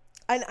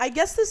I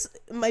guess this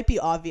might be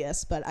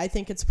obvious, but I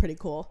think it's pretty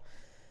cool.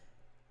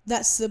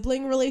 That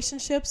sibling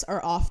relationships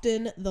are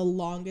often the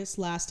longest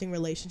lasting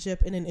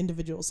relationship in an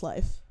individual's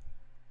life.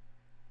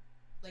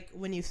 Like,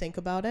 when you think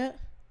about it.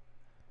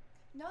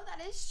 No,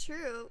 that is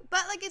true.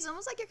 But, like, it's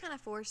almost like you're kind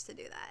of forced to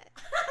do that.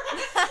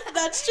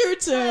 That's true,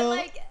 too.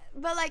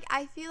 But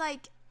I feel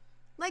like,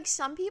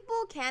 some people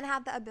can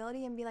have the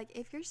ability and be like,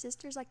 if your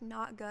sister's, like,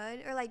 not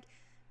good, or, like,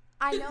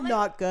 I know, like,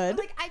 not good.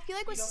 Like, I feel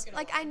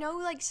like I know,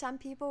 like, some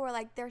people where,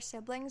 like, their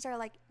siblings are,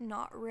 like,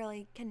 not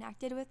really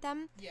connected with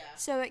them. Yeah.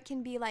 So it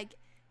can be, like,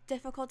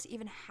 difficult to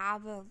even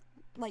have a,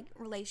 like,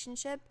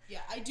 relationship.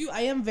 Yeah,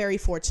 I am very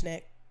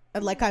fortunate.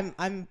 Like,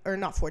 I'm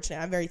not fortunate.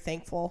 I'm very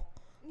thankful.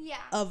 Yeah.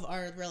 Of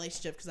our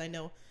relationship, because I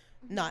know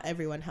not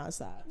everyone has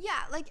that. Yeah,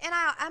 like, and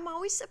I'm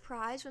always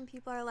surprised when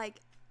people are like,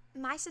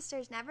 my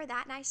sister's never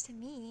that nice to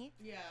me.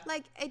 Yeah.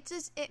 Like,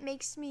 it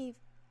makes me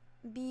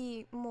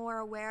be more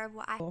aware of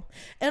what I...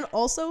 And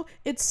also,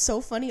 it's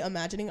so funny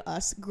imagining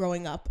us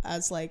growing up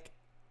as, like,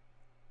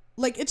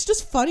 it's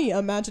just funny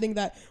imagining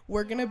that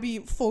we're gonna be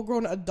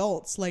full-grown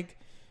adults, like,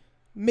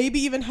 maybe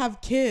even have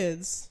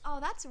kids. Oh,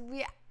 that's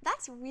weird.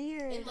 That's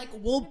weird. And, like,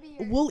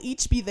 we'll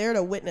each be there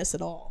to witness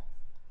it all.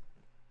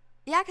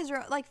 Yeah, because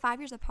we're, like, 5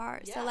 years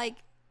apart. Yeah. So, like...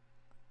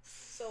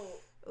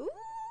 Ooh.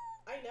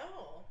 I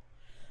know.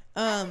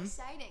 That's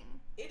exciting.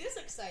 It is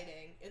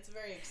exciting. It's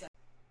very exciting.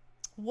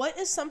 What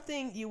is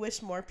something you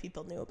wish more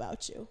people knew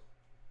about you?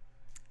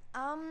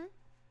 I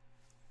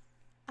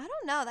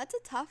don't know. That's a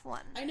tough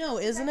one. I know,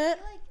 isn't it?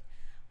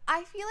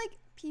 I feel like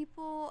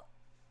people...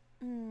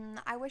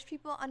 I wish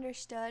people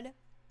understood,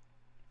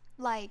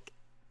 like...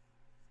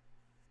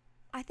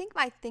 I think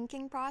my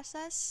thinking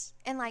process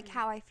and, like,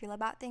 how I feel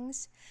about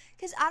things.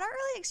 Because I don't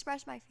really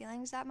express my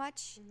feelings that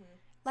much. Mm-hmm.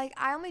 Like,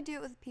 I only do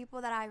it with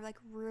people that I, like,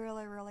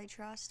 really, really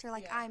trust. Or,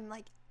 like, I'm,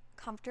 like,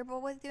 comfortable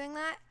with doing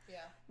that. Yeah.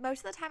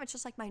 Most of the time, it's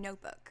just, like, my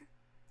notebook.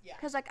 Yeah.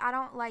 Because, like, I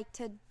don't like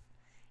to...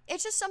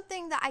 It's just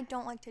something that I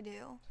don't like to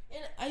do.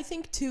 And I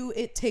think, too,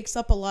 it takes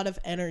up a lot of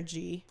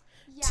energy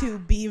to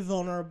be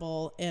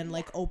vulnerable and,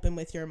 like, open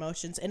with your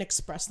emotions and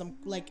express them,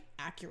 like,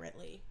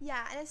 accurately.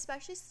 Yeah, and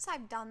especially since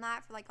I've done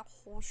that for, like, a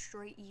whole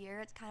straight year,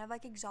 it's kind of,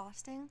 like,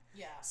 exhausting.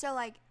 Yeah. So,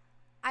 like,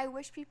 I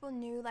wish people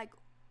knew, like,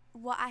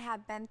 what I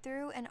have been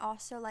through and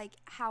also, like,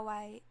 how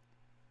I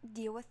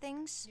deal with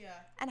things. Yeah.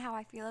 And how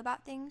I feel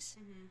about things.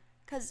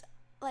 Because,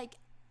 like,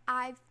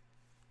 I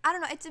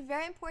don't know, it's a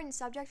very important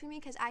subject for me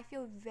because I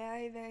feel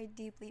very, very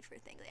deeply for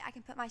things. Like, I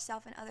can put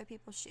myself in other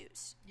people's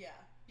shoes. Yeah.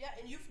 Yeah,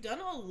 and you've done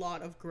a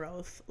lot of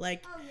growth.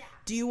 Like,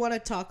 do you want to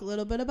talk a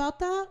little bit about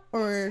that?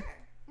 Or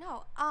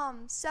No.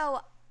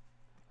 So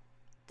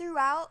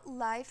throughout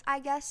life, I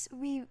guess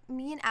me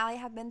and Allie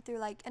have been through,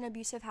 like, an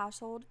abusive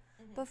household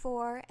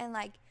before, and,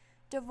 like,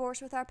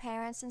 divorce with our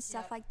parents and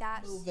stuff like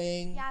that.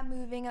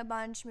 Moving a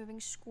bunch, moving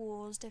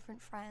schools,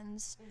 different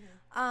friends.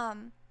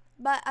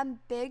 But a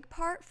big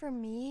part for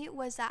me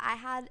was that I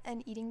had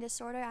an eating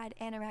disorder. I had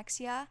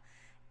anorexia,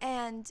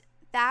 and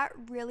that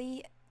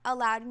really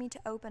allowed me to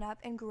open up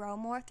and grow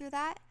more through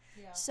that.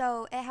 Yeah.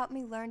 So it helped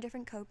me learn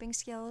different coping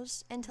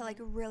skills and to, like,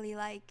 really,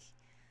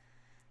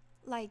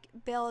 like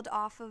build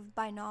off of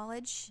my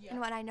knowledge and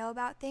what I know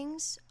about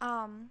things.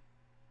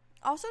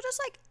 Also,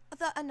 just, like,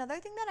 another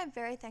thing that I'm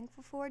very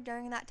thankful for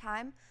during that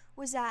time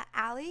was that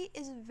Allie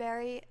is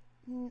very,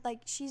 like,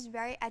 she's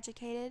very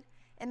educated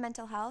in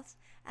mental health,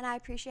 and I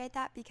appreciate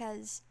that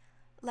because,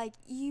 like,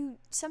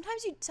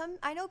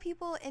 I know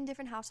people in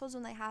different households,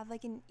 when they have,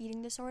 like, an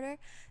eating disorder,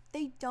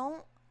 they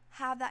don't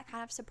have that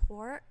kind of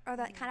support or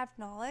that kind of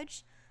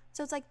knowledge.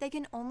 So it's like they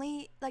can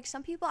only, like,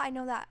 some people I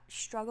know that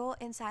struggle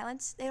in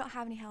silence, they don't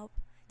have any help.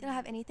 They don't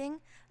have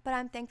anything. But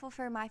I'm thankful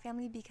for my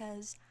family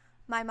because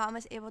my mom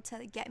was able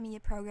to get me a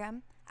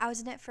program. I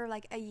was in it for,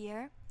 like, a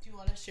year. Do you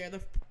want to share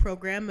the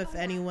program if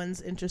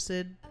anyone's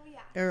interested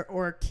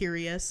or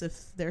curious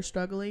if they're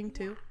struggling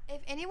too?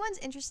 If anyone's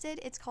interested,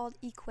 it's called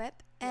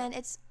Equip, and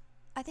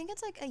I think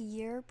it's, like, a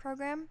year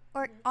program,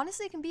 or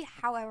honestly it can be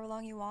however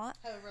long you want.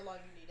 However long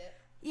you need it.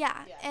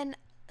 Yeah, and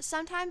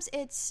sometimes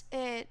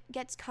it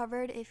gets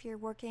covered if you're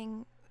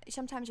working.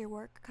 Sometimes your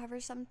work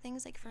covers some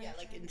things, like furniture.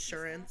 Yeah, like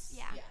insurance.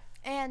 Yeah.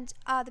 And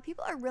the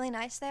people are really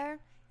nice there.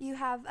 You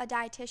have a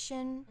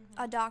dietitian,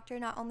 a doctor,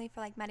 not only for,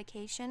 like,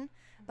 medication,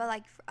 but,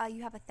 like,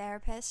 you have a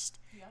therapist,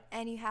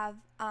 and you have,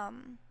 I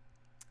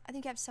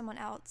think you have someone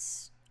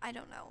else. I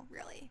don't know,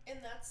 really. And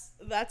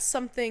that's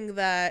something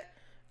that,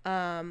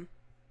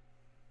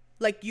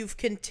 like, you've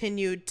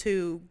continued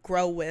to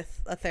grow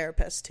with a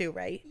therapist too,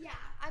 right? Yeah.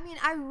 I mean,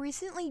 I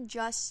recently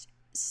just,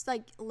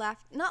 like,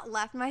 not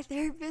left my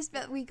therapist,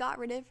 but we got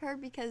rid of her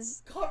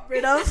because... We got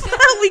rid of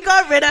her? We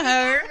got rid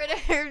of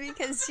her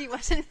because she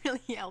wasn't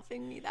really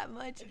helping me that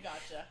much.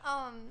 Gotcha.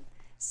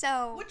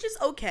 So, which is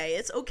okay.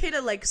 It's okay to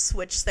like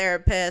switch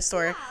therapists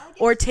or Yeah, like,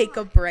 or it's take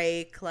a fine.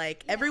 break.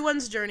 Like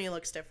everyone's journey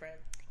looks different.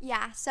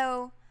 yeah.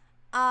 So,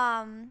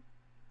 yeah.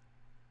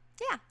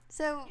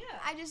 So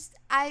Yeah.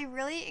 I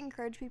really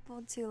encourage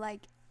people to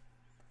like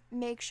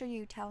make sure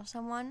you tell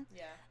someone.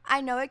 Yeah.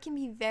 I know it can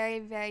be very,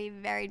 very,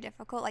 very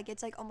difficult. Like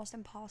it's like almost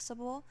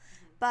impossible,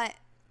 but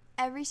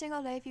every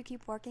single day, if you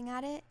keep working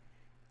at it,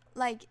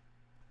 like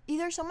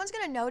either someone's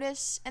gonna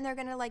notice and they're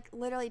gonna like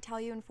literally tell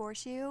you and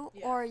force you,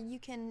 Yeah. or you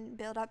can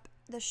build up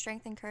the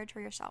strength and courage for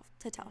yourself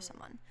to tell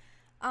someone.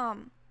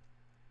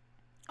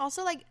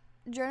 Also, like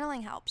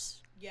journaling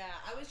helps. Yeah,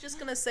 I was just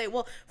gonna say.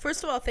 Well,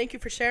 first of all, thank you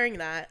for sharing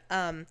that.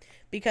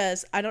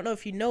 Because I don't know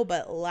if you know,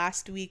 but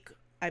last week,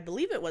 I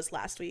believe it was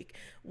last week,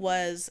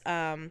 was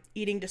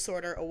Eating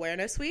Disorder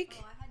Awareness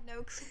Week. Oh, I had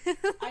no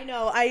clue. I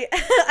know. I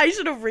I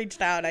should have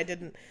reached out. I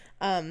didn't.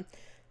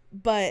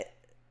 But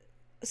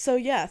so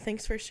yeah,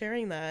 thanks for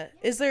sharing that.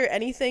 Is there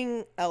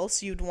anything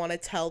else you'd want to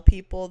tell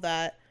people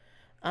that,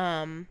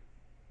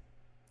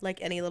 like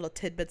any little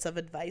tidbits of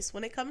advice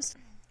when it comes to?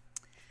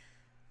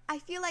 I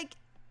feel like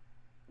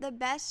the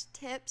best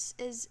tips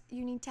is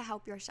you need to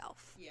help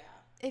yourself. Yeah.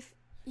 If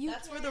you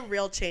That's where the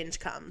real change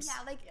comes.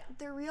 Yeah, like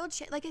the real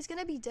like it's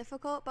gonna be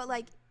difficult, but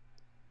like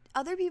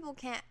other people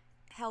can't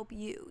help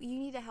you. You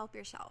need to help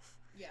yourself.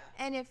 Yeah.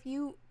 And if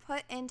you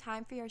put in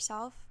time for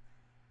yourself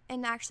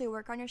and actually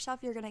work on yourself,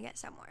 you're gonna get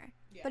somewhere.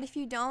 Yeah. But if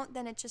you don't,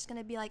 then it's just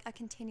gonna be like a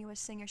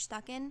continuous thing you're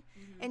stuck in,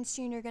 and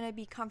soon you're gonna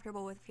be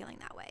comfortable with feeling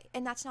that way,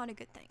 and that's not a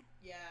good thing.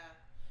 Yeah.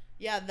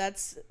 Yeah,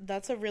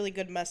 that's a really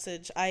good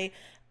message. I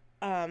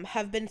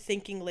have been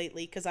thinking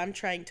lately because I'm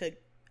trying to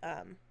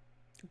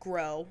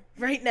grow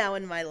right now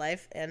in my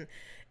life and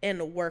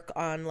work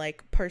on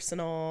like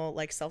personal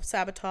like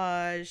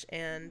self-sabotage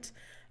and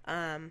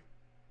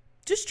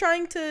just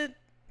trying to,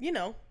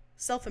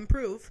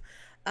 self-improve.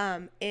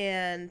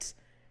 And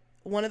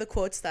one of the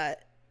quotes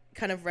that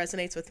kind of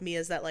resonates with me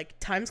is that like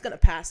time's gonna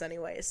pass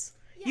anyways.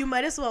 Yeah. You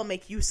might as well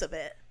make use of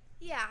it.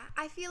 Yeah,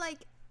 I feel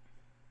like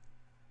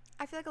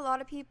a lot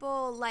of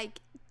people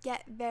like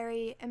get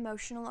very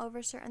emotional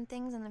over certain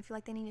things and then feel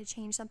like they need to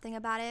change something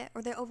about it,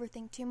 or they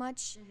overthink too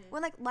much.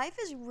 When like life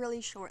is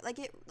really short.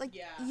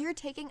 Yeah. You're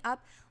taking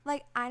up,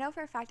 like I know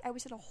for a fact I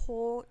wasted a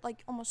whole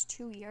like almost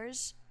 2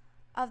 years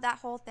of that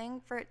whole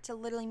thing for it to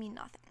literally mean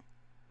nothing.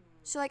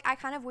 So like I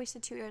kind of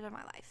wasted 2 years of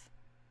my life.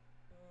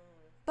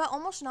 But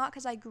almost not,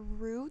 because I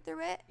grew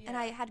through it and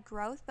I had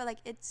growth, but like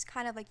it's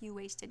kind of like you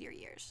wasted your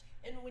years.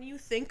 And when you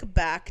think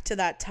back to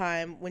that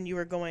time when you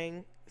were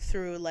going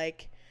through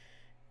like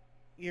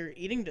your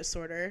eating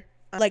disorder,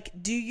 like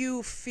do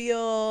you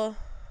feel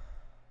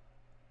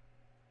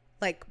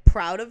like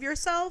proud of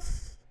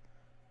yourself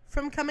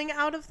from coming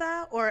out of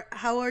that, or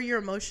how are your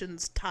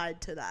emotions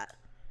tied to that,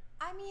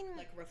 I mean,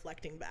 like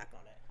reflecting back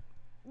on it?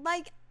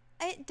 like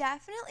it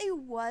definitely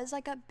was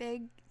like a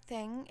big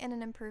thing and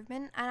an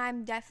improvement, and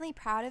I'm definitely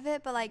proud of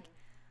it, but like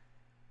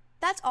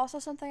that's also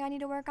something I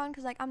need to work on,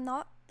 because like I'm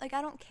not like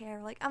I don't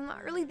care, like I'm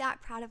not really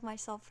that proud of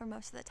myself for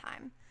most of the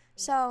time.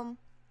 So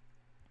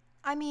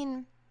I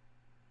mean,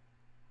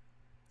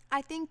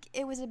 I think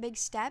it was a big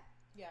step,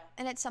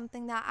 and it's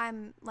something that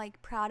I'm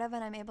like proud of,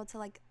 and I'm able to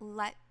like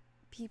let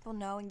people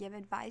know and give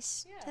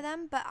advice to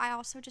them, but I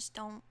also just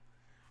don't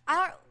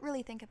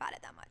really think about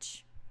it that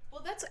much.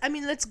 Well,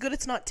 that's good.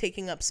 It's not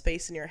taking up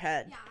space in your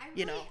head.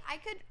 Yeah, I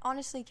could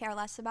honestly care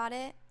less about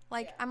it.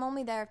 Like I'm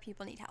only there if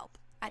people need help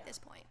at this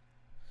point.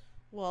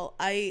 Well,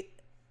 I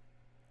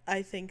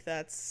think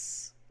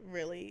that's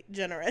really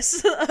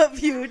generous of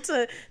you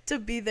to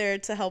be there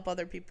to help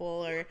other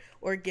people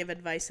or give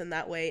advice in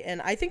that way.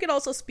 And I think it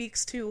also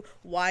speaks to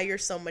why you're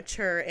so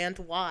mature and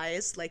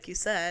wise, like you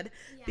said,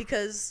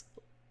 because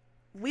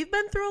we've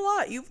been through a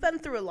lot. You've been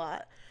through a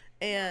lot.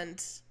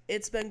 And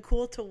it's been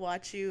cool to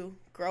watch you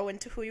grow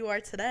into who you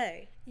are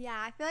today.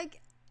 Yeah, I feel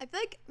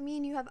like me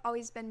and you have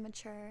always been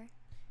mature.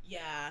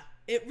 Yeah,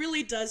 it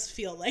really does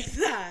feel like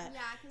that. Yeah,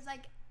 because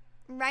like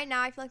right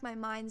now I feel like my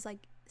mind's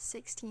like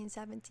 16,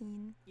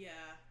 17. Yeah.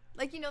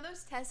 Like,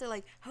 those tests are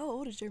like, how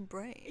old is your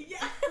brain?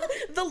 Yeah.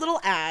 The little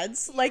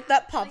ads like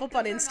that pop up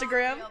on those are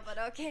Instagram. not real, but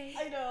okay.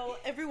 I know.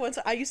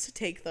 I used to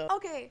take those.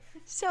 Okay,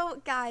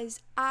 so guys,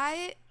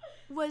 I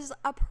was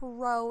a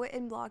pro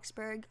in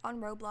Bloxburg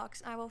on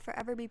Roblox, and I will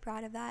forever be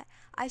proud of that.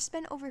 I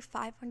spent over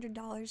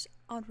 $500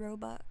 on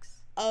Robux.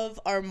 Of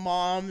our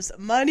mom's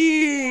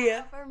money.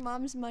 Yeah, of our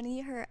mom's money.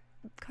 Her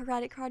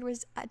credit card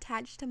was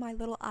attached to my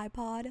little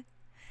iPod.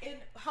 And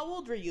how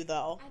old were you,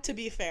 though, to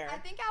be fair? I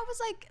think I was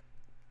like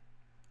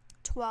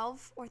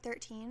 12 or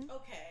 13.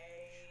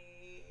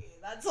 Okay,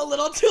 that's a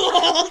little too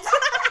old.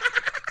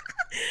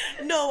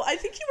 No, I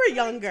think you were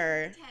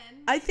younger.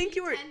 10. I think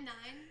you were 10, 9.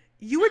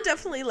 You were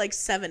definitely like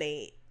 7,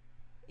 8.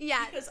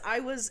 Yeah. Because I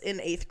was in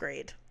 8th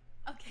grade.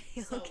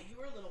 Okay. So Okay. you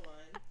were a little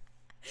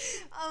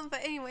one.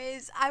 But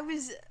anyways,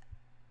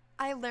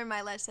 I learned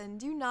my lesson.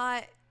 Do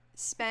not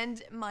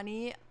spend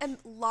money and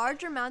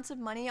large amounts of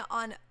money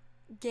on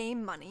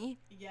game money.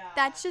 Yeah.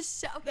 That's just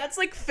so. That's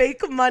like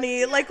fake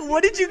money. Like,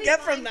 what did you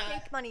get from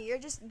that? Fake money. You're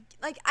just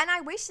like, and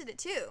I wasted it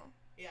too.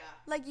 Yeah.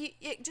 Like,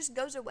 it just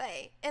goes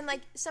away. And,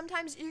 like,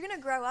 sometimes you're going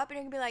to grow up and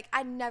you're going to be like,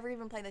 I'd never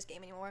even play this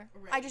game anymore.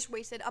 Right. I just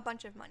wasted a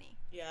bunch of money.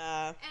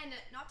 Yeah. And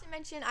not to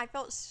mention, I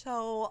felt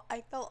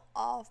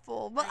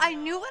awful. But I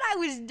knew what I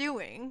was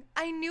doing.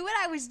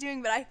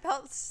 But I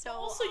felt so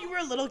Also, awful. you were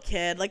a little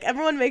kid. Like,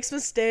 everyone makes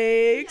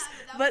mistakes.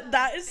 Yeah, but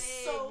that is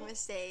big so...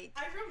 mistake.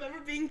 I remember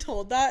being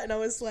told that, and I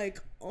was like,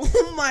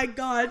 oh my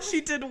god,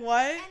 she did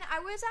what? And I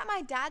was at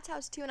my dad's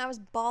house, too, and I was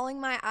bawling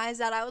my eyes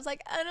out. I was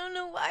like, I don't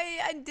know why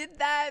I did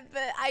that,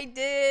 but I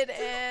did,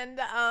 and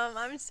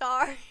I'm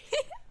sorry.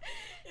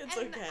 It's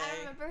and okay. I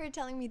remember her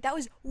telling me that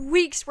was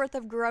weeks worth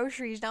of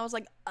groceries, and I was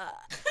like, You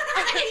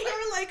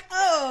were like,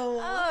 oh. Well,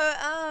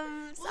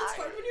 Well, sorry. it's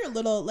hard when you're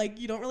little. Like,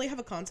 you don't really have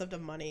a concept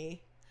of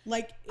money.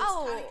 Like, it's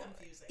kind of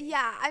confusing.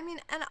 Yeah, I mean,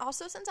 and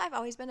also since I've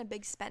always been a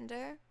big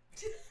spender,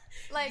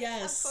 like,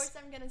 Yes. of course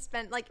I'm gonna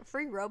spend, like,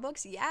 free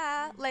Robux,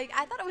 yeah. Like,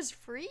 I thought it was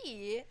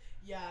free.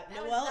 Yeah,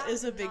 That Noelle was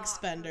is a big not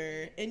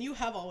spender, and you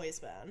have always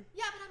been.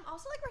 Yeah, but I'm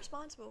also, like,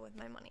 responsible with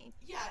my money.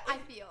 Yeah, I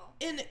feel.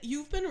 And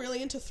you've been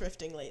really into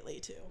thrifting lately,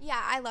 too. Yeah,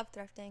 I love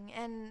thrifting,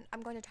 and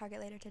I'm going to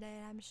Target later today,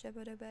 and I'm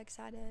super duper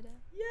excited.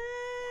 Target's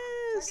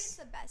Yes!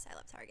 the best. I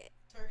love Target.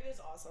 Target is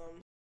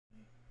awesome.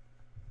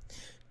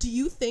 Do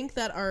you think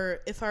that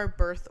if our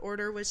birth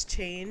order was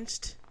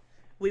changed,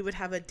 we would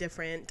have a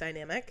different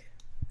dynamic?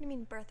 What do you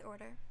mean birth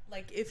order?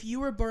 Like, if you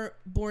were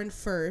born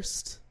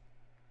first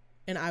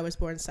and I was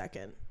born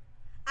second.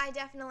 I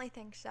definitely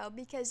think so,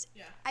 because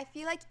Yeah. I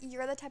feel like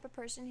you're the type of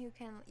person who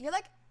can,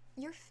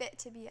 you're fit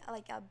to be,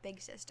 like, a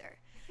big sister.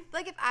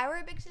 Like, if I were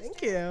a big sister,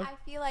 Thank you. I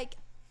feel like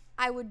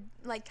I would,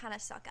 like, kind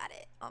of suck at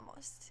it,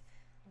 almost.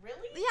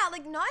 Really? Yeah,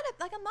 like, I'm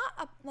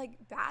not,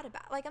 bad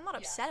about it. Like, I'm not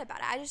upset about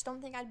it. I just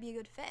don't think I'd be a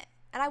good fit.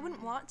 And I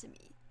wouldn't want to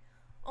be.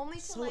 Only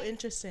to, So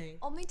interesting.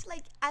 Only to,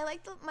 like, I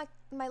like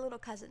my little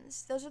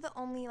cousins. Those are the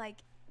only, like,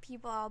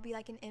 people I'll be,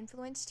 like, an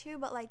influence to.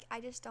 But, like, I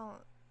just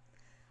don't.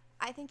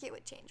 I think it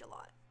would change a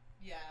lot.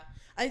 Yeah.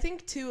 I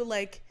think, too,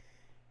 like,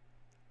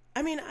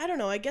 I mean, I don't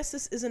know. I guess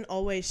this isn't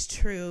always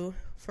true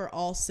for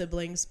all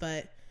siblings.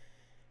 But,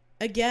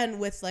 again,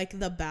 with, like,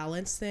 the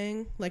balance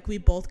thing, like, we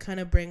both kind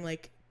of bring,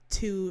 like,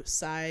 two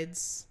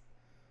sides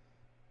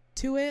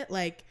to it.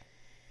 Like,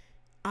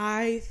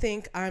 I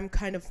think I'm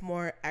kind of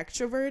more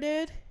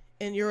extroverted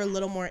and you're a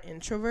little more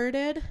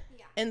introverted.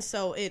 Yeah. And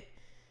so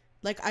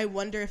I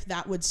wonder if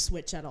that would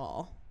switch at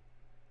all.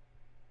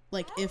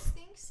 Like, I don't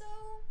think so.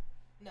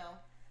 No.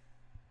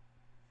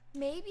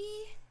 Maybe.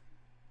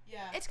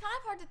 Yeah. It's kind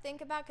of hard to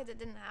think about because it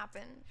didn't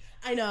happen.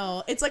 I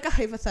know. It's like a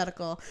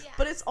hypothetical. Yeah.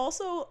 But it's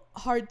also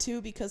hard,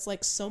 too, because,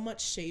 like, so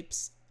much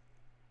shapes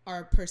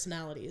our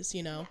personalities,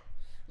 you know? Yeah.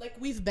 Like,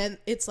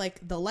 it's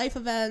like the life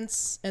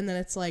events, and then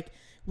it's like,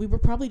 we were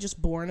probably just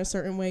born a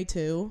certain way,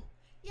 too.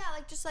 Yeah,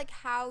 like, just, like,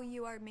 how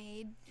you are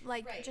made.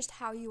 Like, Right. just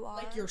how you are.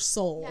 Like, your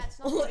soul. Yeah, it's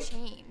not going to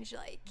change,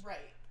 like.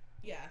 Right.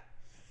 Yeah.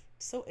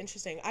 So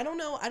interesting. I don't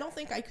know. I don't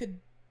think I could.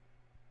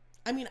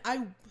 I mean,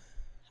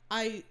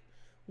 I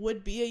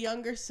would be a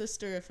younger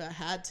sister if I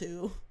had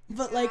to.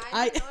 But, like,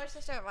 I'd be an older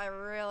sister if I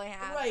really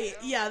had Right.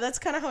 to. Yeah, that's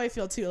kind of how I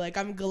feel, too. Like,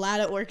 I'm glad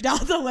it worked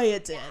out the way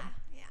it did.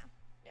 Yeah.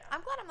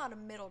 I'm glad I'm not a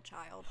middle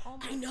child. Oh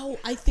my I know.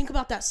 I think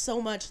about that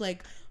so much.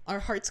 Like, our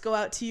hearts go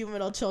out to you,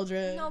 middle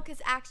children. No,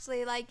 because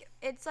actually, like,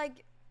 it's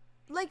like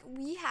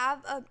we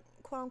have a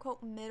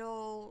quote-unquote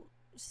middle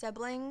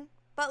sibling,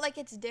 but, like,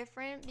 it's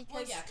different because...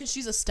 Well, yeah, because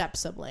she's a step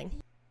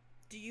sibling.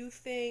 Do you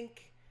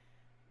think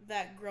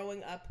that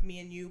growing up, me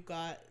and you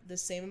got the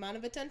same amount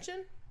of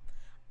attention?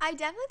 I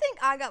definitely think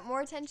I got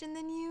more attention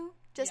than you,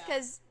 just Yeah.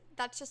 because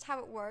that's just how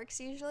it works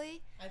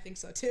usually. I think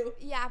so, too.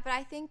 Yeah, but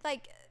I think,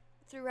 like,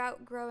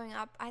 throughout growing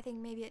up, I think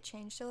maybe it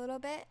changed a little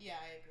bit, Yeah,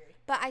 I agree.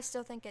 but I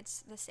still think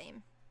it's the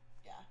same.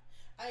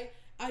 Yeah.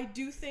 I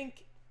do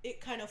think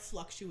it kind of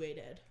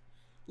fluctuated.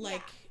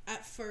 Like,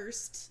 at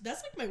first,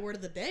 that's like my word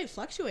of the day,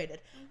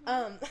 fluctuated.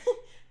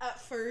 At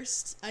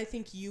first, I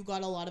think you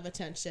got a lot of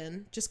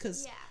attention just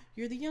because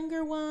you're the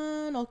younger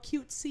one, all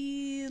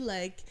cutesy,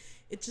 like,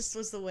 it just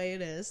was the way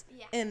it is.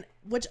 Yeah. And,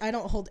 which I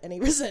don't hold any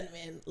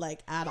resentment,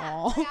 like, at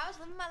all. Like, I was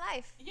living my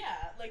life.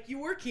 Yeah, like, you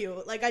were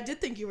cute. Like, I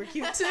did think you were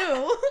cute,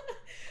 too.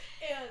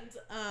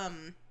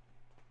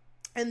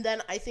 And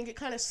then I think it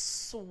kind of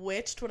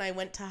switched when I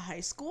went to high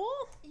school.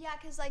 Yeah,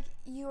 because, like,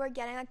 you were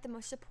getting, like, the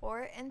most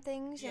support and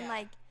things, and,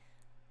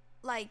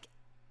 like,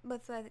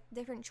 with the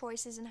different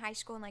choices in high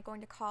school and, like, going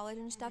to college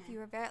and stuff, you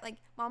were very, like,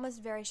 Mom was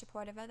very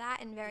supportive of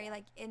that and very,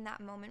 like, in that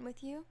moment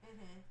with you.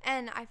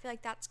 And I feel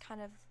like that's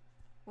kind of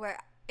where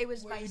it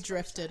was Where you vice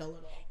drifted versa. a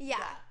little. Yeah.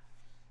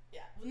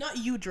 Yeah. Well, not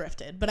you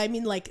drifted, but I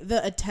mean, like,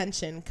 the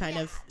attention kind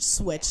of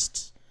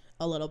switched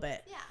a little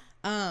bit.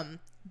 Yeah.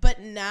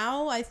 But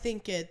now I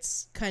think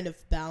it's kind of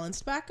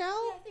balanced back out.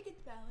 Yeah, I think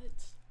it's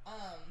balanced.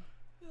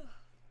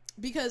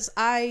 Because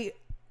I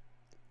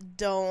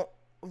don't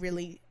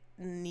really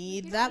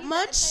need You that don't need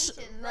much.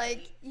 attention.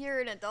 Like,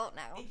 you're an adult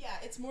now. Yeah,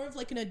 it's more of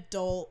like an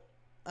adult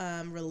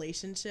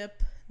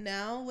relationship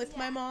now with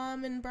my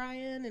mom and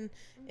Brian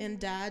and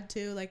dad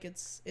too. Like,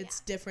 it's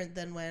different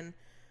than when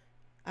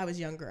I was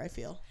younger, I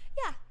feel.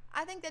 Yeah,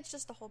 I think that's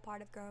just the whole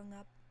part of growing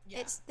up.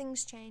 It's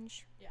things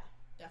change. Yeah,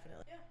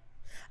 definitely. Yeah.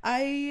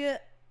 I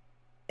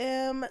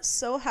am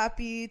so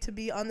happy to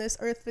be on this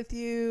earth with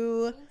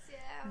you. Me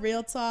too.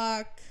 Real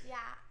talk. Yeah,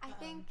 I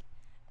think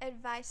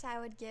advice I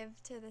would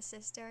give to the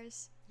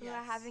sisters who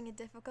are having a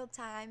difficult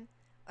time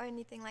or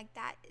anything like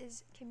that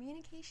is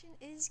communication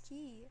is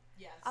key.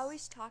 Yes.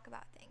 Always talk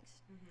about things.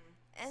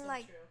 And So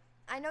like, true.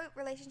 I know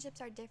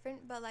relationships are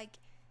different, but like,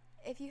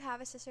 if you have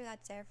a sister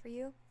that's there for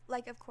you,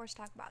 like, of course,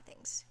 talk about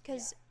things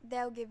because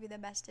they'll give you the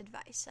best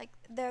advice. Like,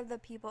 they're the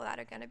people that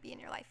are going to be in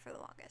your life for the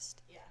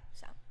longest. Yeah.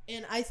 So.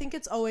 And I think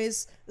it's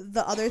always,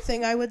 the other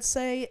thing I would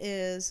say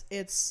is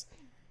it's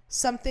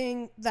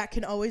something that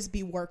can always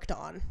be worked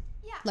on.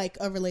 Yeah. Like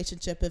a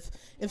relationship.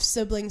 If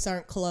siblings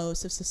aren't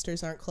close, if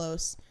sisters aren't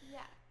close,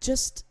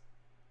 just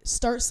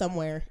start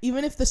somewhere.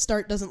 Even if the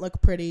start doesn't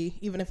look pretty,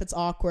 even if it's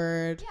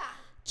awkward. Yeah.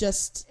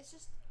 Just. It's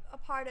just a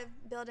part of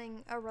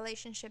building a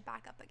relationship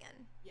back up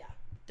again. Yeah,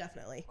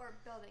 definitely. Or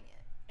building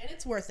it. And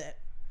it's worth it.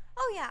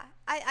 Oh, yeah.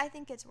 I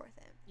think it's worth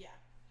it. Yeah.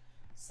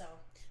 So,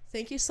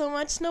 thank you so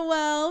much,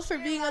 Noelle, for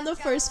You're being on the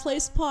welcome. First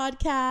Place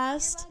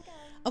podcast. You're welcome.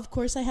 Of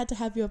course, I had to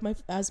have you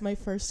as my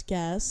first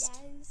guest.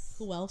 Yes.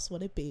 Who else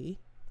would it be?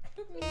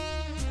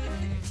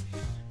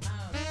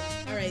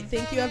 All right.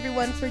 Thank you,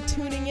 everyone, for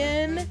tuning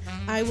in.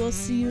 I will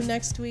see you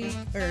next week,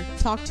 or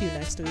talk to you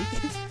next week.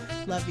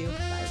 Love you.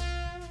 Bye.